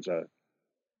that. It was a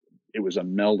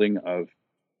melding of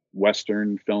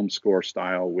Western film score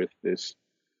style with this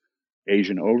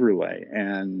Asian overlay.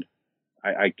 And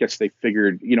I guess they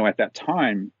figured, at that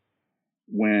time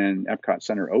when Epcot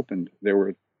Center opened, there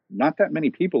were not that many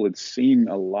people had seen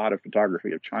a lot of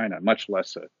photography of China, much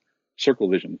less a circle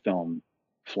vision film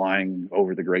flying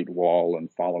over the Great Wall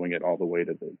and following it all the way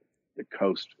to the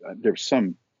coast. There's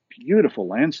some beautiful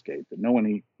landscape that no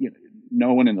one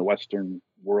in the Western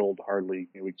world hardly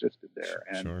knew existed there.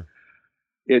 And Sure.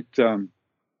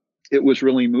 It was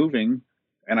really moving.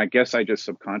 And I guess I just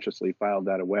subconsciously filed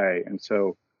that away. And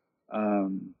so,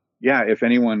 if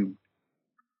anyone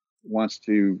wants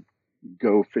to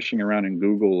go fishing around in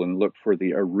Google and look for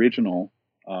the original,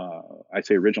 I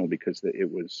say original because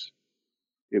it was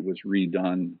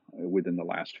redone within the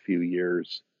last few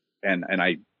years. And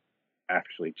I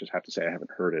actually just have to say I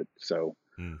haven't heard it. So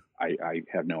I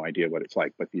have no idea what it's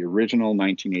like. But the original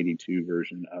 1982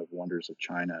 version of Wonders of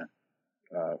China,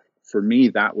 for me,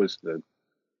 that was the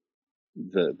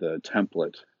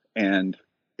template. And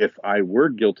if I were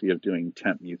guilty of doing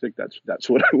temp music, that's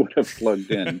what I would have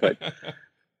plugged in. But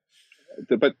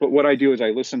but what I do is I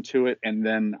listen to it and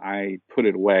then I put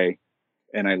it away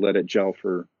and I let it gel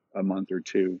for a month or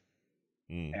two.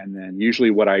 And then usually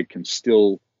what I can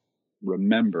still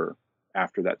remember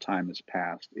after that time has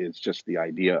passed is just the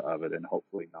idea of it, and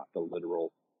hopefully not the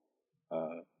literal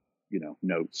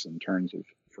notes and turns of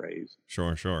phrase.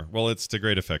 Sure. Well, it's to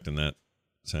great effect in that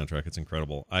soundtrack. It's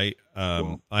incredible. I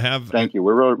have. Thank you.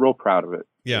 We're real proud of it.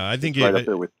 Yeah, I think right up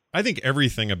there with. I think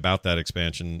everything about that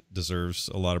expansion deserves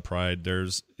a lot of pride.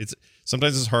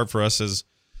 Sometimes it's hard for us as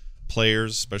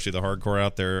players, especially the hardcore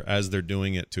out there, as they're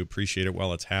doing it, to appreciate it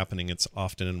while it's happening. It's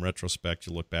often in retrospect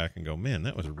you look back and go, man,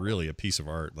 that was really a piece of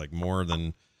art, like more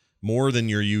than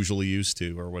you're usually used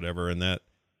to or whatever. And that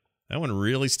one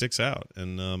really sticks out.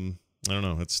 And I don't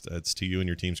know, it's to you and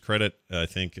your team's credit. I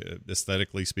think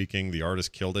aesthetically speaking, the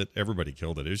artist killed it. Everybody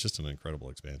killed it. It was just an incredible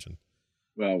expansion.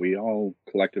 Well, we all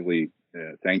collectively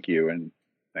thank you and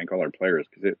thank all our players,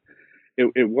 because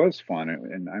it was fun,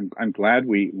 and I'm glad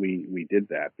we did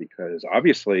that, because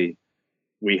obviously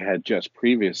we had just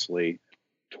previously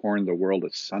torn the world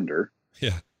asunder.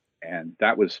 Yeah. And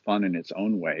that was fun in its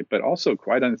own way, but also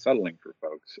quite unsettling for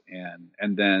folks.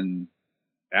 And then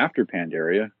after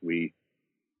Pandaria,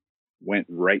 went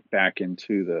right back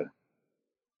into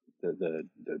the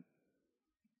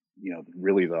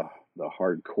really the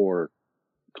hardcore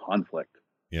conflict.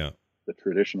 Yeah. The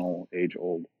traditional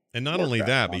age-old. And not only that,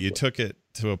 conflict. but you took it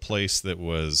to a place that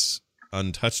was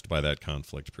untouched by that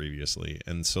conflict previously.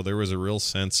 And so there was a real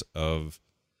sense of,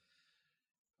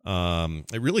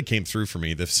 it really came through for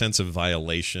me, the sense of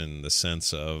violation, the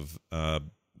sense of,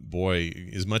 boy,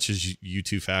 as much as you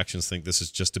two factions think this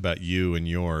is just about you and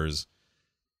yours,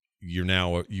 you're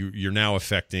now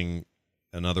affecting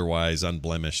an otherwise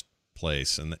unblemished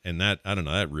place. And that, I don't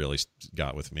know, that really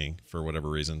got with me for whatever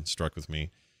reason, struck with me,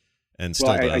 and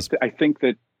still does. I think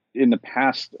that in the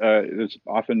past, there's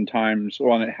oftentimes,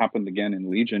 and it happened again in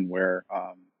Legion, where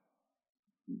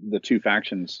the two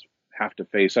factions have to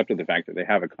face up to the fact that they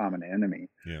have a common enemy.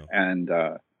 Yeah. And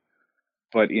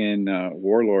but in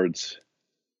Warlords,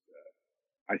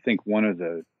 I think one of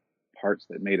the parts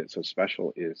that made it so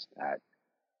special is that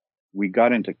we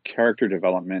got into character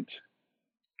development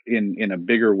in a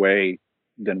bigger way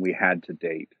than we had to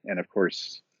date. And of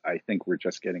course, I think we're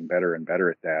just getting better and better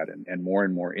at that, and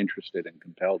more interested and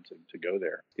compelled to go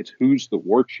there. It's who's the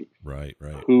war chief, right?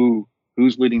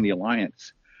 Who's leading the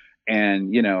alliance,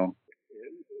 and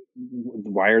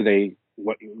why are they?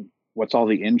 What's all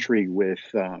the intrigue with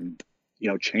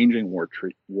changing war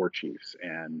chiefs,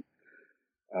 and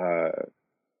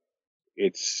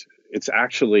it's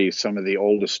actually some of the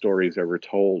oldest stories ever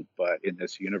told, but in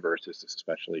this universe, it's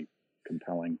especially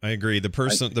compelling. I agree. The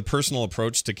personal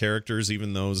approach to characters,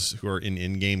 even those who are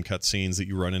in-game cutscenes that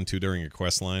you run into during a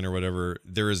quest line or whatever,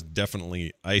 there is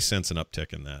definitely, I sense an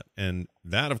uptick in that. And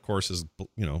that, of course, is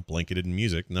blanketed in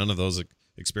music. None of those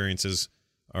experiences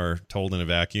are told in a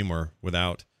vacuum or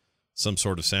without some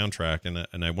sort of soundtrack. And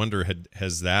I wonder,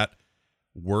 has that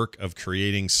work of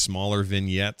creating smaller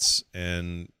vignettes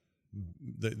and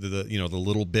the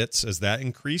little bits, has that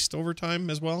increased over time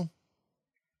as well?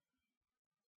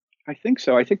 I think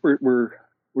so. I think we're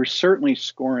certainly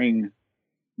scoring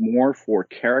more for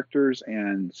characters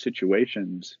and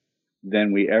situations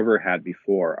than we ever had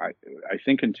before. I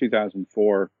think in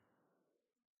 2004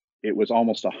 it was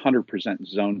almost 100%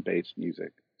 zone-based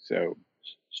music. So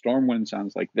Stormwind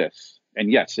sounds like this,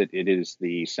 and yes, it is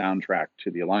the soundtrack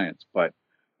to the Alliance, but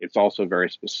it's also very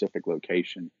specific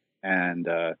location. And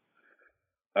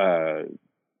Elwyn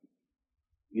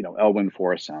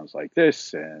Forest sounds like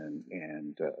this,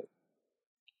 and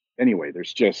anyway,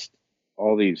 there's just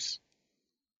all these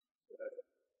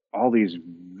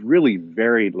really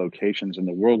varied locations in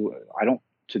the world. I don't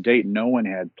to date, no one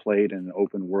had played in an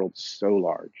open world so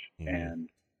large. Mhm. And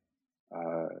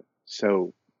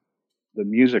so the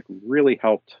music really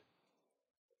helped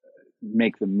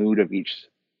make the mood of each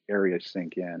area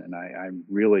sink in. And I'm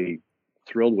really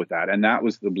thrilled with that. And that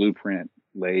was the blueprint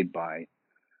laid by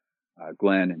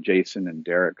Glenn and Jason and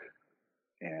Derek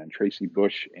and Tracy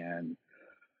Bush. And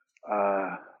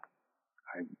I'm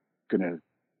going to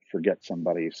forget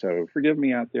somebody. So forgive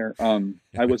me out there.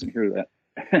 I wasn't here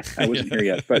I wasn't here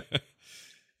yet, but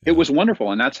it was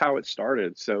wonderful. And that's how it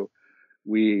started. So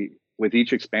with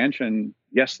each expansion,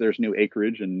 yes, there's new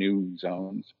acreage and new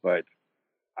zones, but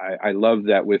I love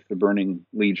that with the Burning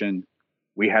Legion,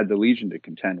 we had the Legion to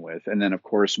contend with. And then, of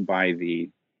course, by the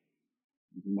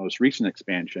most recent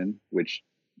expansion, which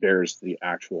bears the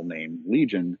actual name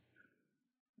Legion,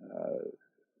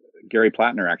 Gary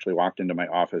Plattner actually walked into my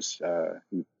office,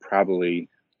 who probably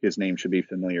his name should be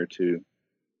familiar to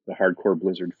the hardcore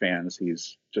Blizzard fans.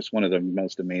 He's just one of the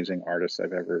most amazing artists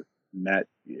I've ever met,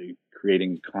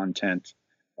 creating content,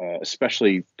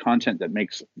 especially content that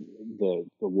makes the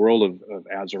world of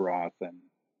Azeroth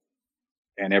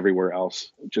and everywhere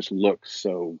else just look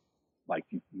so like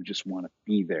you just want to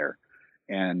be there.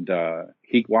 And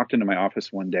he walked into my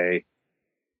office one day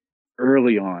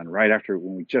early on, right after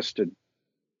when we just stood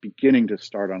beginning to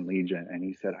start on Legion, and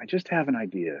he said, I just have an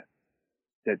idea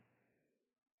that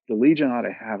the Legion ought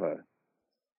to have a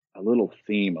little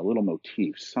theme, a little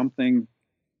motif, something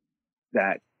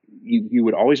that you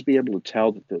would always be able to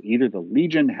tell that either the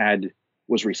Legion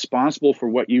was responsible for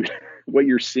what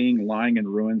you're seeing lying in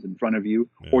ruins in front of you,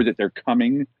 or that they're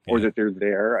coming, or that they're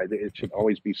there. It should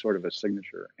always be sort of a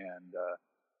signature. And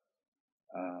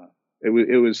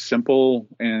it was simple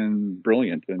and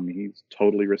brilliant, and he's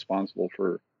totally responsible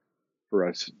for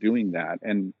us doing that.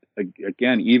 And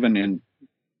again, even in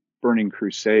Burning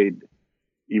Crusade,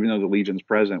 even though the Legion's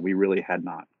present, we really had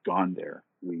not gone there.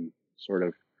 We sort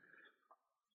of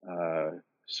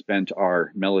spent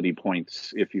our melody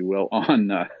points, if you will, on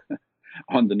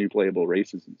the new playable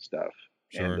races and stuff.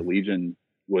 Sure. And the Legion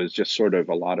was just sort of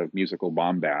a lot of musical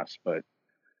bombast, but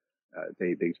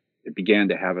it began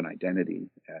to have an identity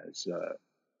as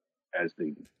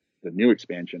the new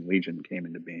expansion Legion came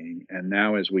into being. And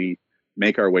now as we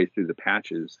make our way through the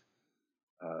patches,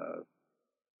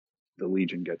 the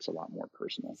Legion gets a lot more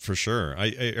personal. For sure. I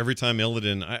every time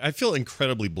Illidan, I feel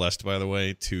incredibly blessed, by the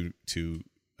way, to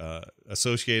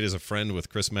associate as a friend with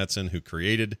Chris Metzen, who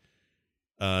created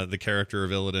the character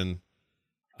of Illidan.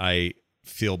 I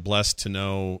feel blessed to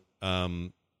know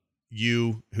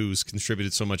you, who's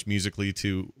contributed so much musically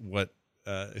to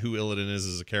who Illidan is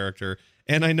as a character,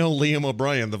 and I know Liam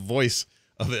O'Brien, the voice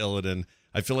of Illidan.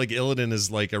 I feel like Illidan is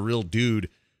like a real dude,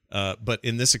 but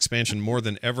in this expansion more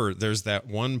than ever, there's that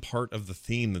one part of the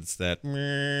theme that's that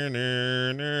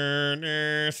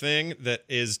thing that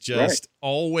is just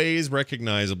always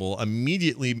recognizable,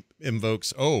 immediately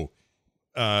invokes,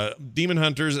 Demon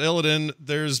Hunters, Illidan,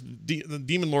 there's the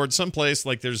Demon Lord someplace,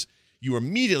 like you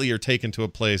immediately are taken to a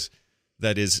place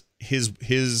that is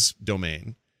his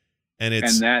domain. And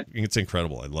it's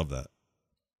incredible. I love that.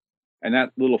 And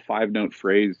that little 5-note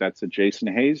phrase, that's a Jason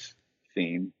Hayes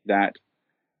theme that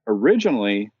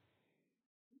originally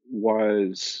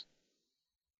was,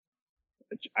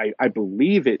 I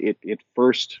believe it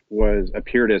first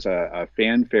appeared as a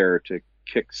fanfare to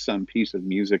kick some piece of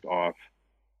music off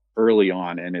early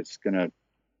on. And it's going to,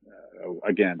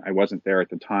 again, I wasn't there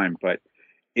at the time, but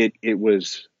it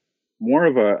was more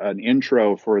of an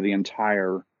intro for the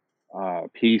entire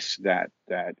piece that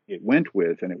it went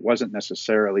with, and it wasn't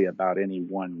necessarily about any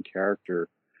one character.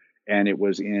 And it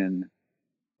was in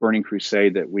Burning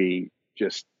Crusade that we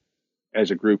just,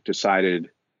 as a group, decided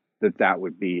that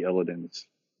would be Illidan's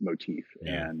motif.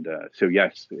 Yeah. And so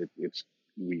yes,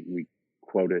 we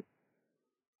quote it,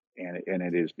 and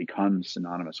it has become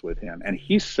synonymous with him. And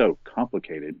he's so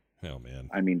complicated. Oh man!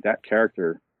 I mean, that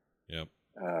character. Yep.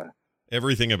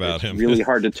 Everything about him. Really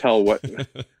hard to tell what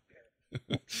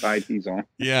side he's on.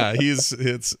 Yeah, he's.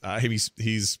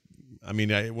 I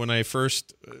mean, when I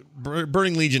first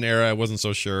Burning Legion era, I wasn't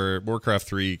so sure. Warcraft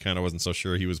 3 kind of wasn't so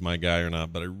sure he was my guy or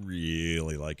not, but I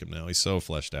really like him now. He's so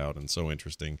fleshed out and so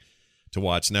interesting to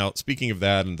watch. Now, speaking of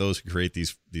that and those who create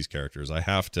these characters, I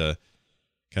have to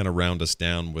kind of round us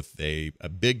down with a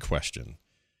big question.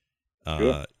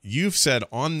 Sure. You've said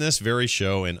on this very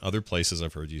show and other places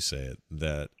I've heard you say it,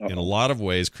 that in a lot of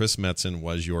ways, Chris Metzen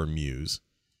was your muse.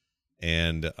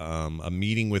 And a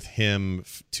meeting with him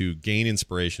to gain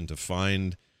inspiration, to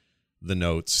find the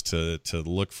notes, to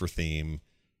look for theme,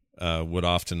 would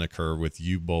often occur with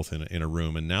you both in a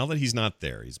room. And now that he's not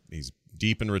there, he's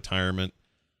deep in retirement,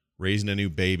 raising a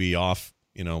new baby off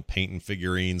painting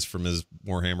figurines from his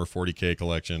Warhammer 40K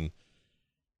collection.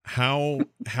 How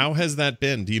has that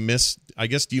been? Do you miss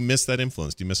that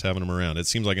influence? Do you miss having him around? It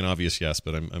seems like an obvious yes,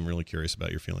 but I'm really curious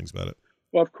about your feelings about it.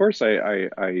 Well, of course I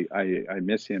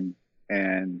miss him,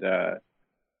 and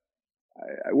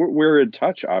we're in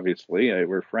touch. Obviously,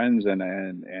 we're friends,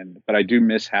 but I do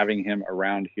miss having him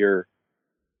around here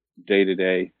day to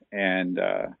day. And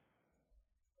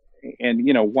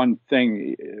one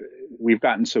thing, we've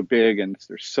gotten so big, and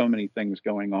there's so many things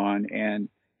going on, and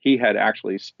he had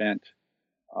actually spent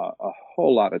a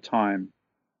whole lot of time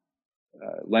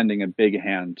lending a big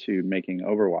hand to making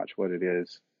Overwatch what it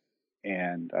is.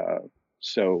 And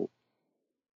so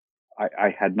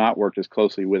I had not worked as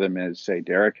closely with him as, say,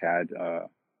 Derek had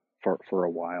for a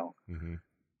while. Mm-hmm.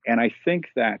 And I think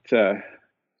that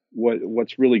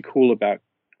what's really cool about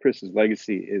Chris's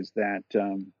legacy is that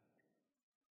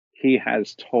he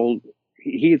has told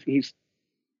he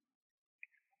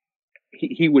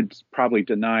would probably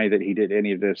deny that he did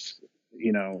any of this,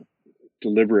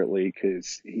 deliberately,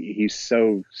 because he's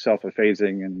so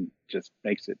self-effacing and just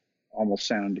makes it almost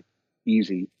sound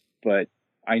easy. But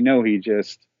I know he's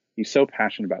so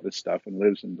passionate about this stuff and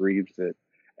lives and breathes it.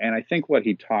 And I think what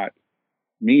he taught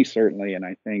me, certainly, and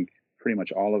I think pretty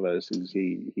much all of us, is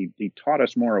he taught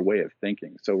us more a way of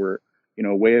thinking. So we're,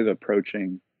 a way of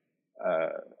approaching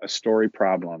a story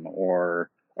problem or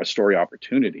a story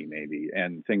opportunity, maybe,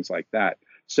 and things like that.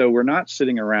 So we're not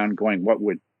sitting around going, what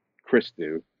would Chris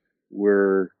do?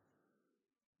 We're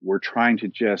trying to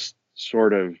just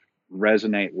sort of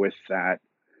resonate with that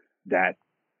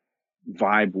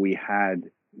vibe we had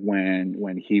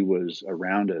when he was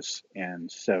around us.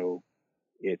 And so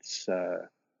it's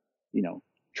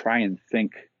try and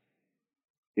think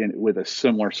with a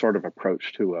similar sort of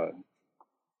approach to a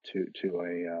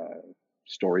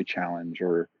story challenge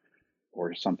or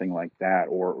something like that.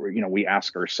 Or we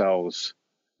ask ourselves,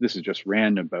 this is just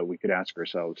random, but we could ask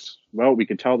ourselves, well, we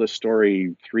could tell this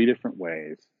story 3 different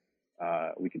ways.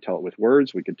 We could tell it with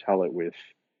words. We could tell it with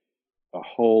a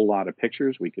whole lot of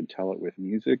pictures. We could tell it with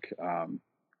music.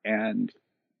 And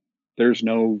there's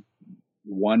no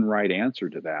one right answer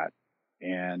to that.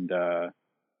 And,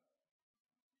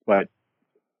 but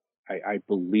I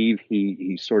believe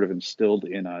he sort of instilled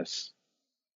in us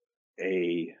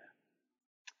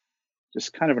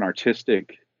just kind of an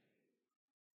artistic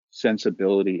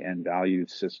sensibility and value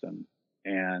system.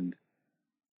 And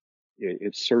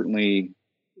it certainly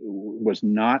was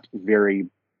not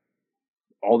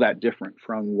all that different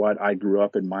from what I grew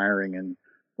up admiring in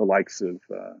the likes of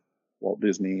Walt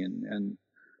Disney and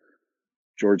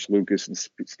George Lucas and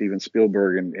Steven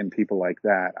Spielberg and people like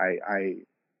that.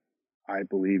 I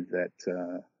believe that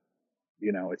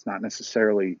it's not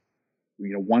necessarily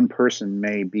one person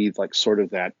may be like sort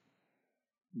of that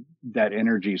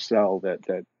energy cell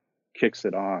that kicks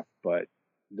it off, but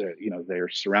they're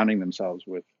surrounding themselves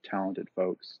with talented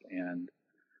folks, and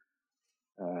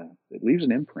it leaves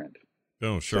an imprint.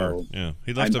 Oh, sure. So yeah.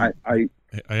 He left I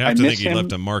have to think he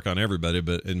left a mark on everybody,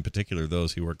 but in particular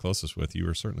those he worked closest with. You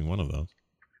were certainly one of those.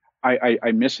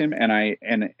 I miss him,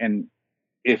 and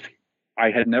if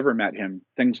I had never met him,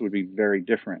 things would be very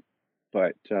different.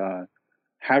 But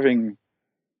having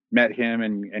met him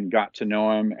and got to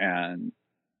know him and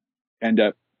end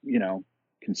up,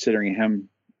 considering him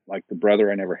like the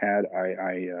brother I never had,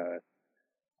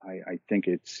 I think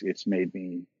it's made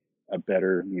me a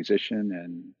better musician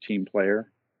and team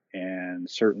player, and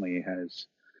certainly has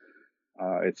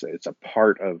it's a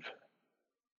part of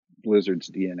Blizzard's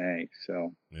DNA.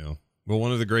 So yeah. Well,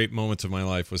 one of the great moments of my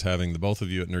life was having the both of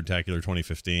you at Nerdtacular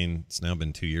 2015. It's now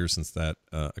been 2 years since that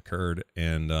occurred,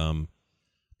 and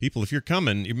people, if you're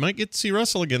coming, you might get to see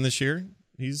Russell again this year.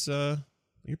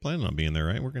 You're planning on being there,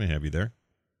 right? We're going to have you there.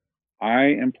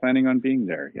 I am planning on being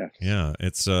there, yes. Yeah,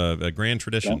 it's a grand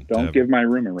tradition. Don't give my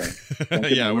room away.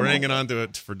 Yeah, we're hanging on to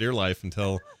it for dear life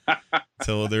until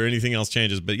anything else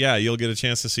changes. But yeah, you'll get a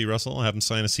chance to see Russell, have him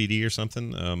sign a CD or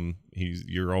something.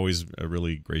 You're always a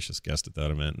really gracious guest at that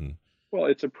event. And well,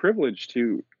 it's a privilege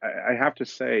to, I have to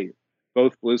say,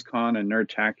 both BlizzCon and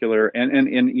Nerdtacular, and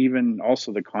even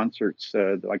also the concerts,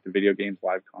 like the video games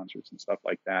live concerts and stuff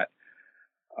like that.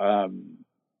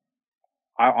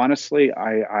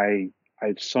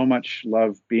 I so much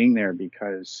love being there,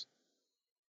 because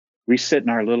we sit in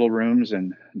our little rooms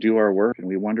and do our work, and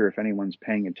we wonder if anyone's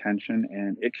paying attention,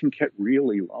 and it can get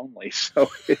really lonely. So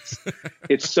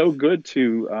it's so good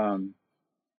to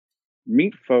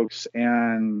meet folks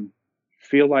and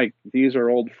feel like these are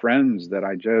old friends that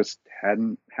I just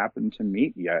hadn't happened to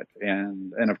meet yet.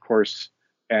 And of course,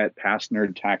 at past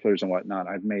Nerdtaculars and whatnot,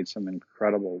 I've made some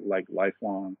incredible, like,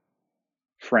 lifelong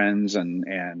friends and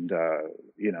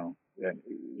you know, and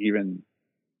even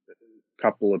a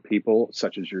couple of people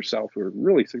such as yourself who are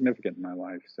really significant in my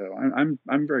life. So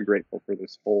I'm very grateful for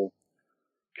this whole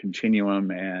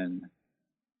continuum and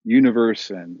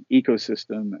universe and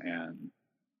ecosystem and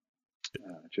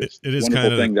just it is wonderful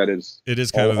kind of thing that is it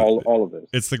is kind all of this.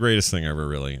 It's the greatest thing ever,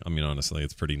 really. I mean, honestly,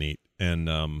 it's pretty neat. And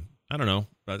I don't know,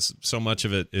 so much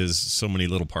of it is so many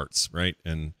little parts, right?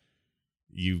 And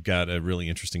you've got a really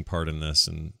interesting part in this,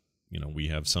 and you know, we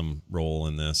have some role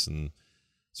in this, and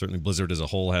certainly Blizzard as a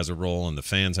whole has a role, and the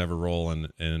fans have a role,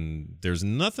 and there's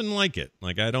nothing like it.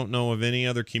 Like, I don't know of any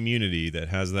other community that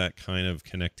has that kind of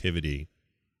connectivity.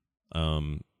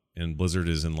 And Blizzard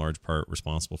is in large part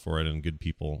responsible for it, and good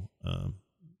people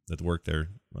that work there,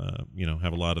 you know,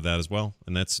 have a lot of that as well.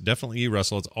 And that's definitely you,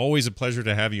 Russell. It's always a pleasure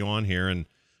to have you on here, and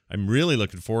I'm really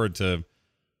looking forward to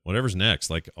whatever's next.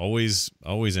 Like, always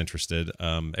interested.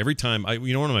 Every time,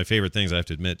 you know, one of my favorite things, I have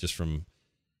to admit, just from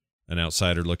an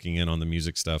outsider looking in on the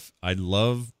music stuff, I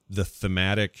love the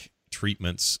thematic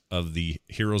treatments of the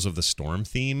Heroes of the Storm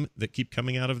theme that keep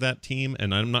coming out of that team.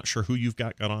 And I'm not sure who you've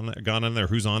gone on there,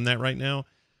 who's on that right now.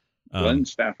 Glenn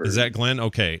Stafford. Is that Glenn?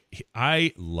 Okay.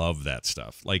 I love that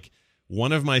stuff. Like,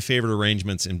 one of my favorite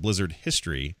arrangements in Blizzard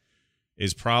history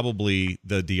is probably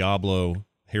the Diablo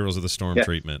Heroes of the Storm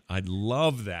treatment. I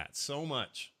love that so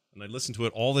much. And I listen to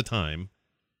it all the time.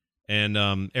 And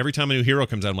every time a new hero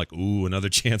comes out, I'm like, ooh, another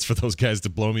chance for those guys to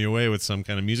blow me away with some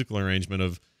kind of musical arrangement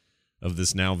of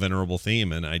this now venerable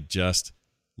theme. And I just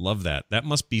love that. That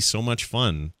must be so much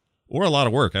fun, or a lot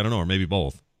of work. I don't know, or maybe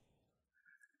both.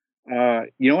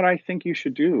 You know what I think you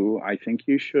should do? I think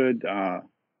you should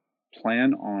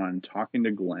plan on talking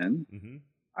to Glenn. Mm-hmm.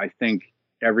 I think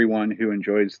everyone who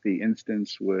enjoys the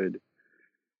instance would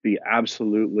be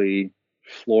absolutely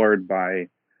floored by,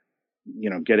 you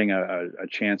know, getting a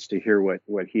chance to hear what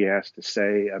he has to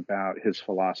say about his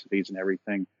philosophies and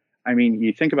everything. I mean,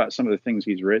 you think about some of the things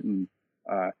he's written,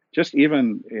 just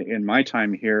even in my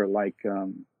time here, like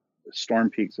Storm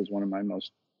Peaks is one of my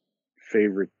most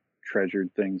favorite treasured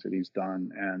things that he's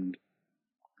done, and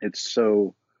it's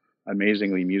so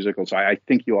amazingly musical. So I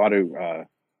think you ought to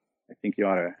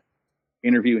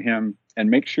interview him and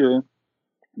make sure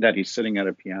that he's sitting at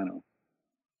a piano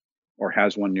or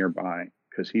has one nearby,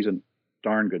 because he's a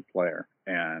darn good player,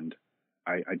 and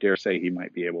I dare say he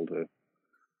might be able to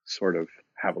sort of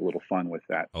have a little fun with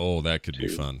that. Oh, that could be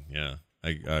fun. Yeah.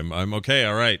 I'm okay.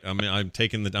 All right. I'm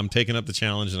taking up the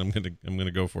challenge, and I'm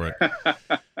gonna go for it.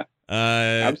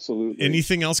 Absolutely.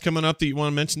 Anything else coming up that you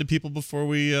want to mention to people before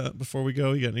we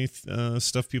go? You got any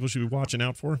stuff people should be watching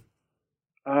out for?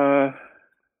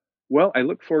 Well, I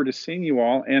look forward to seeing you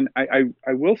all, and I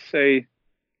will say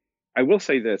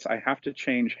this: I have to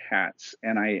change hats,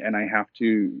 and I have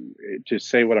to just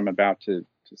say what I'm about to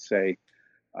say,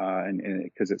 and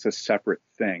because it's a separate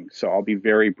thing. So I'll be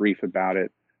very brief about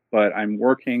it. But I'm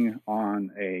working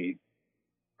on a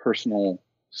personal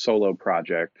solo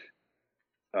project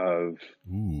of,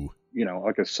 you know,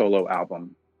 like a solo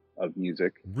album of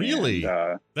music. Really?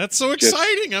 And, that's so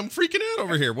exciting. I'm freaking out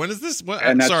over here. When is this?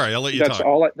 I'm sorry, I'll let you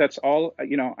talk. That's all,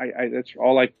 you know, that's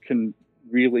all I can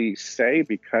really say,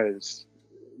 because,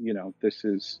 you know, this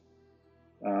is,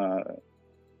 but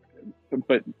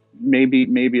maybe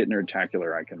at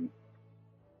Nerdtacular I can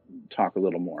talk a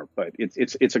little more, but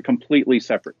it's a completely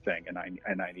separate thing, and I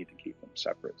need to keep them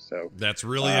separate. So that's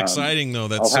really exciting, though.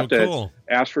 That's I'll so have cool.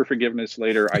 To ask for forgiveness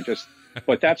later.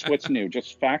 But that's what's new.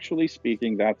 Just factually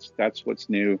speaking, that's what's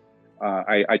new.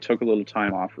 I took a little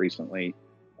time off recently,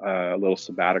 a little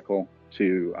sabbatical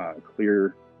to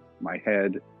clear my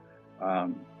head.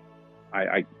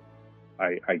 I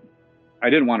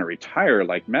didn't want to retire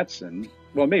like Metzen.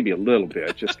 Well, maybe a little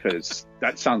bit, just because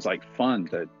that sounds like fun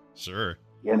to. Sure.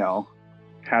 You know,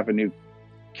 have a new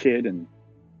kid and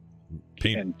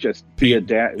just be a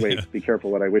dad. Wait, yeah. Be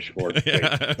careful what I wish for.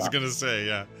 Yeah, I was gonna say,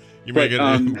 yeah, you may get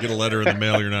a letter in the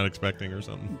mail you're not expecting or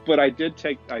something. But I did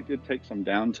take some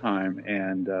downtime,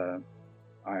 and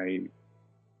I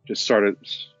just started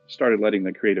letting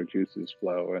the creative juices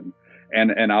flow.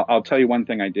 And I'll tell you one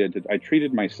thing I did. I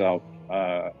treated myself.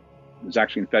 It was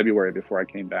actually in February before I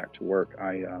came back to work.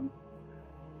 I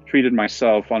treated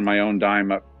myself on my own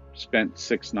dime. Spent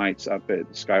 6 nights up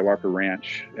at Skywalker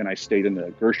Ranch, and I stayed in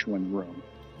the Gershwin room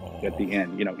at the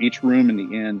inn. You know, each room in the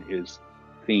inn is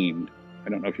themed. I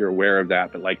don't know if you're aware of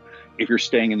that, but like if you're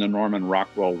staying in the Norman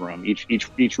Rockwell room,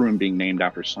 each room being named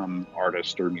after some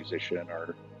artist or musician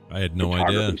or I had no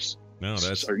idea. No,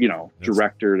 that's or, you know,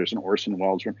 director. There's an Orson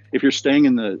Welles room. If you're staying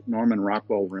in the Norman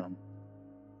Rockwell room,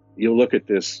 you'll look at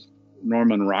this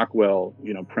Norman Rockwell,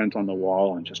 print on the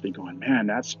wall and just be going, man,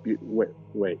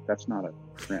 wait, that's not a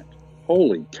print.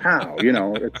 Holy cow.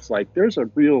 It's like, there's a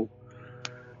real,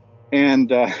 and,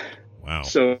 wow.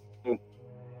 So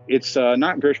it's,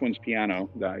 not Gershwin's piano.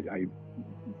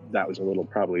 That was a little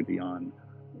probably beyond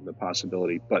the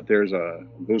possibility, but there's a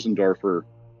Bösendorfer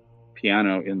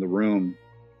piano in the room,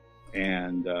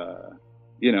 and,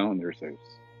 and there's a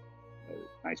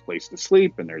nice place to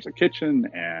sleep, and there's a kitchen,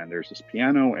 and there's this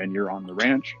piano, and you're on the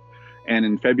ranch. And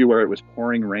in February it was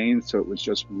pouring rain, so it was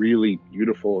just really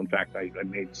beautiful. In fact, I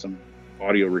made some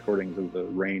audio recordings of the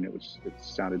rain. It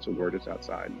sounded so gorgeous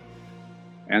outside.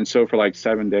 And so for like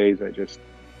 7 days I just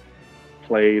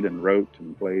played and wrote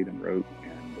and played and wrote,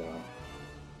 and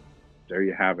there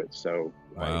you have it. So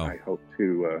wow. I hope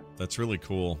to that's really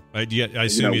cool. I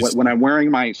assume when I'm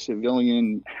wearing my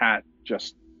civilian hat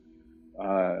just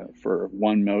for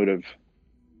one mode of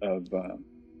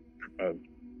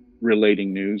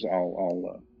relating news,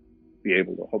 I'll be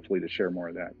able to hopefully to share more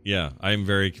of that. Yeah,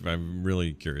 I'm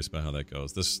really curious about how that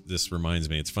goes. This reminds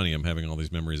me, it's funny, I'm having all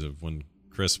these memories of when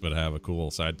Chris would have a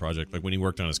cool side project, like when he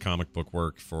worked on his comic book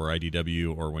work for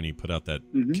IDW, or when he put out that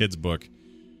kids book.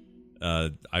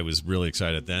 I was really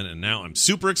excited then, and now I'm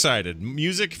super excited.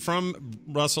 Music from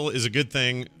Russell is a good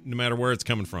thing, no matter where it's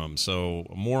coming from. So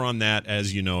more on that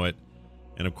as you know it.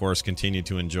 And, of course, continue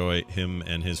to enjoy him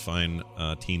and his fine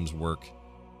team's work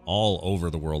all over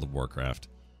the World of Warcraft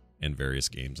and various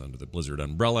games under the Blizzard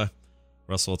umbrella.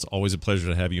 Russell, it's always a pleasure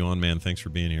to have you on, man. Thanks for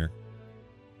being here.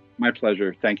 My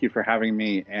pleasure. Thank you for having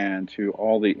me. And to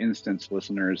all the Instance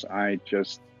listeners, I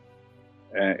just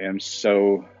am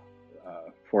so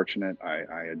fortunate.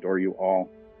 I adore you all,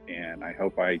 and I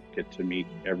hope I get to meet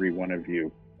every one of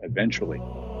you eventually.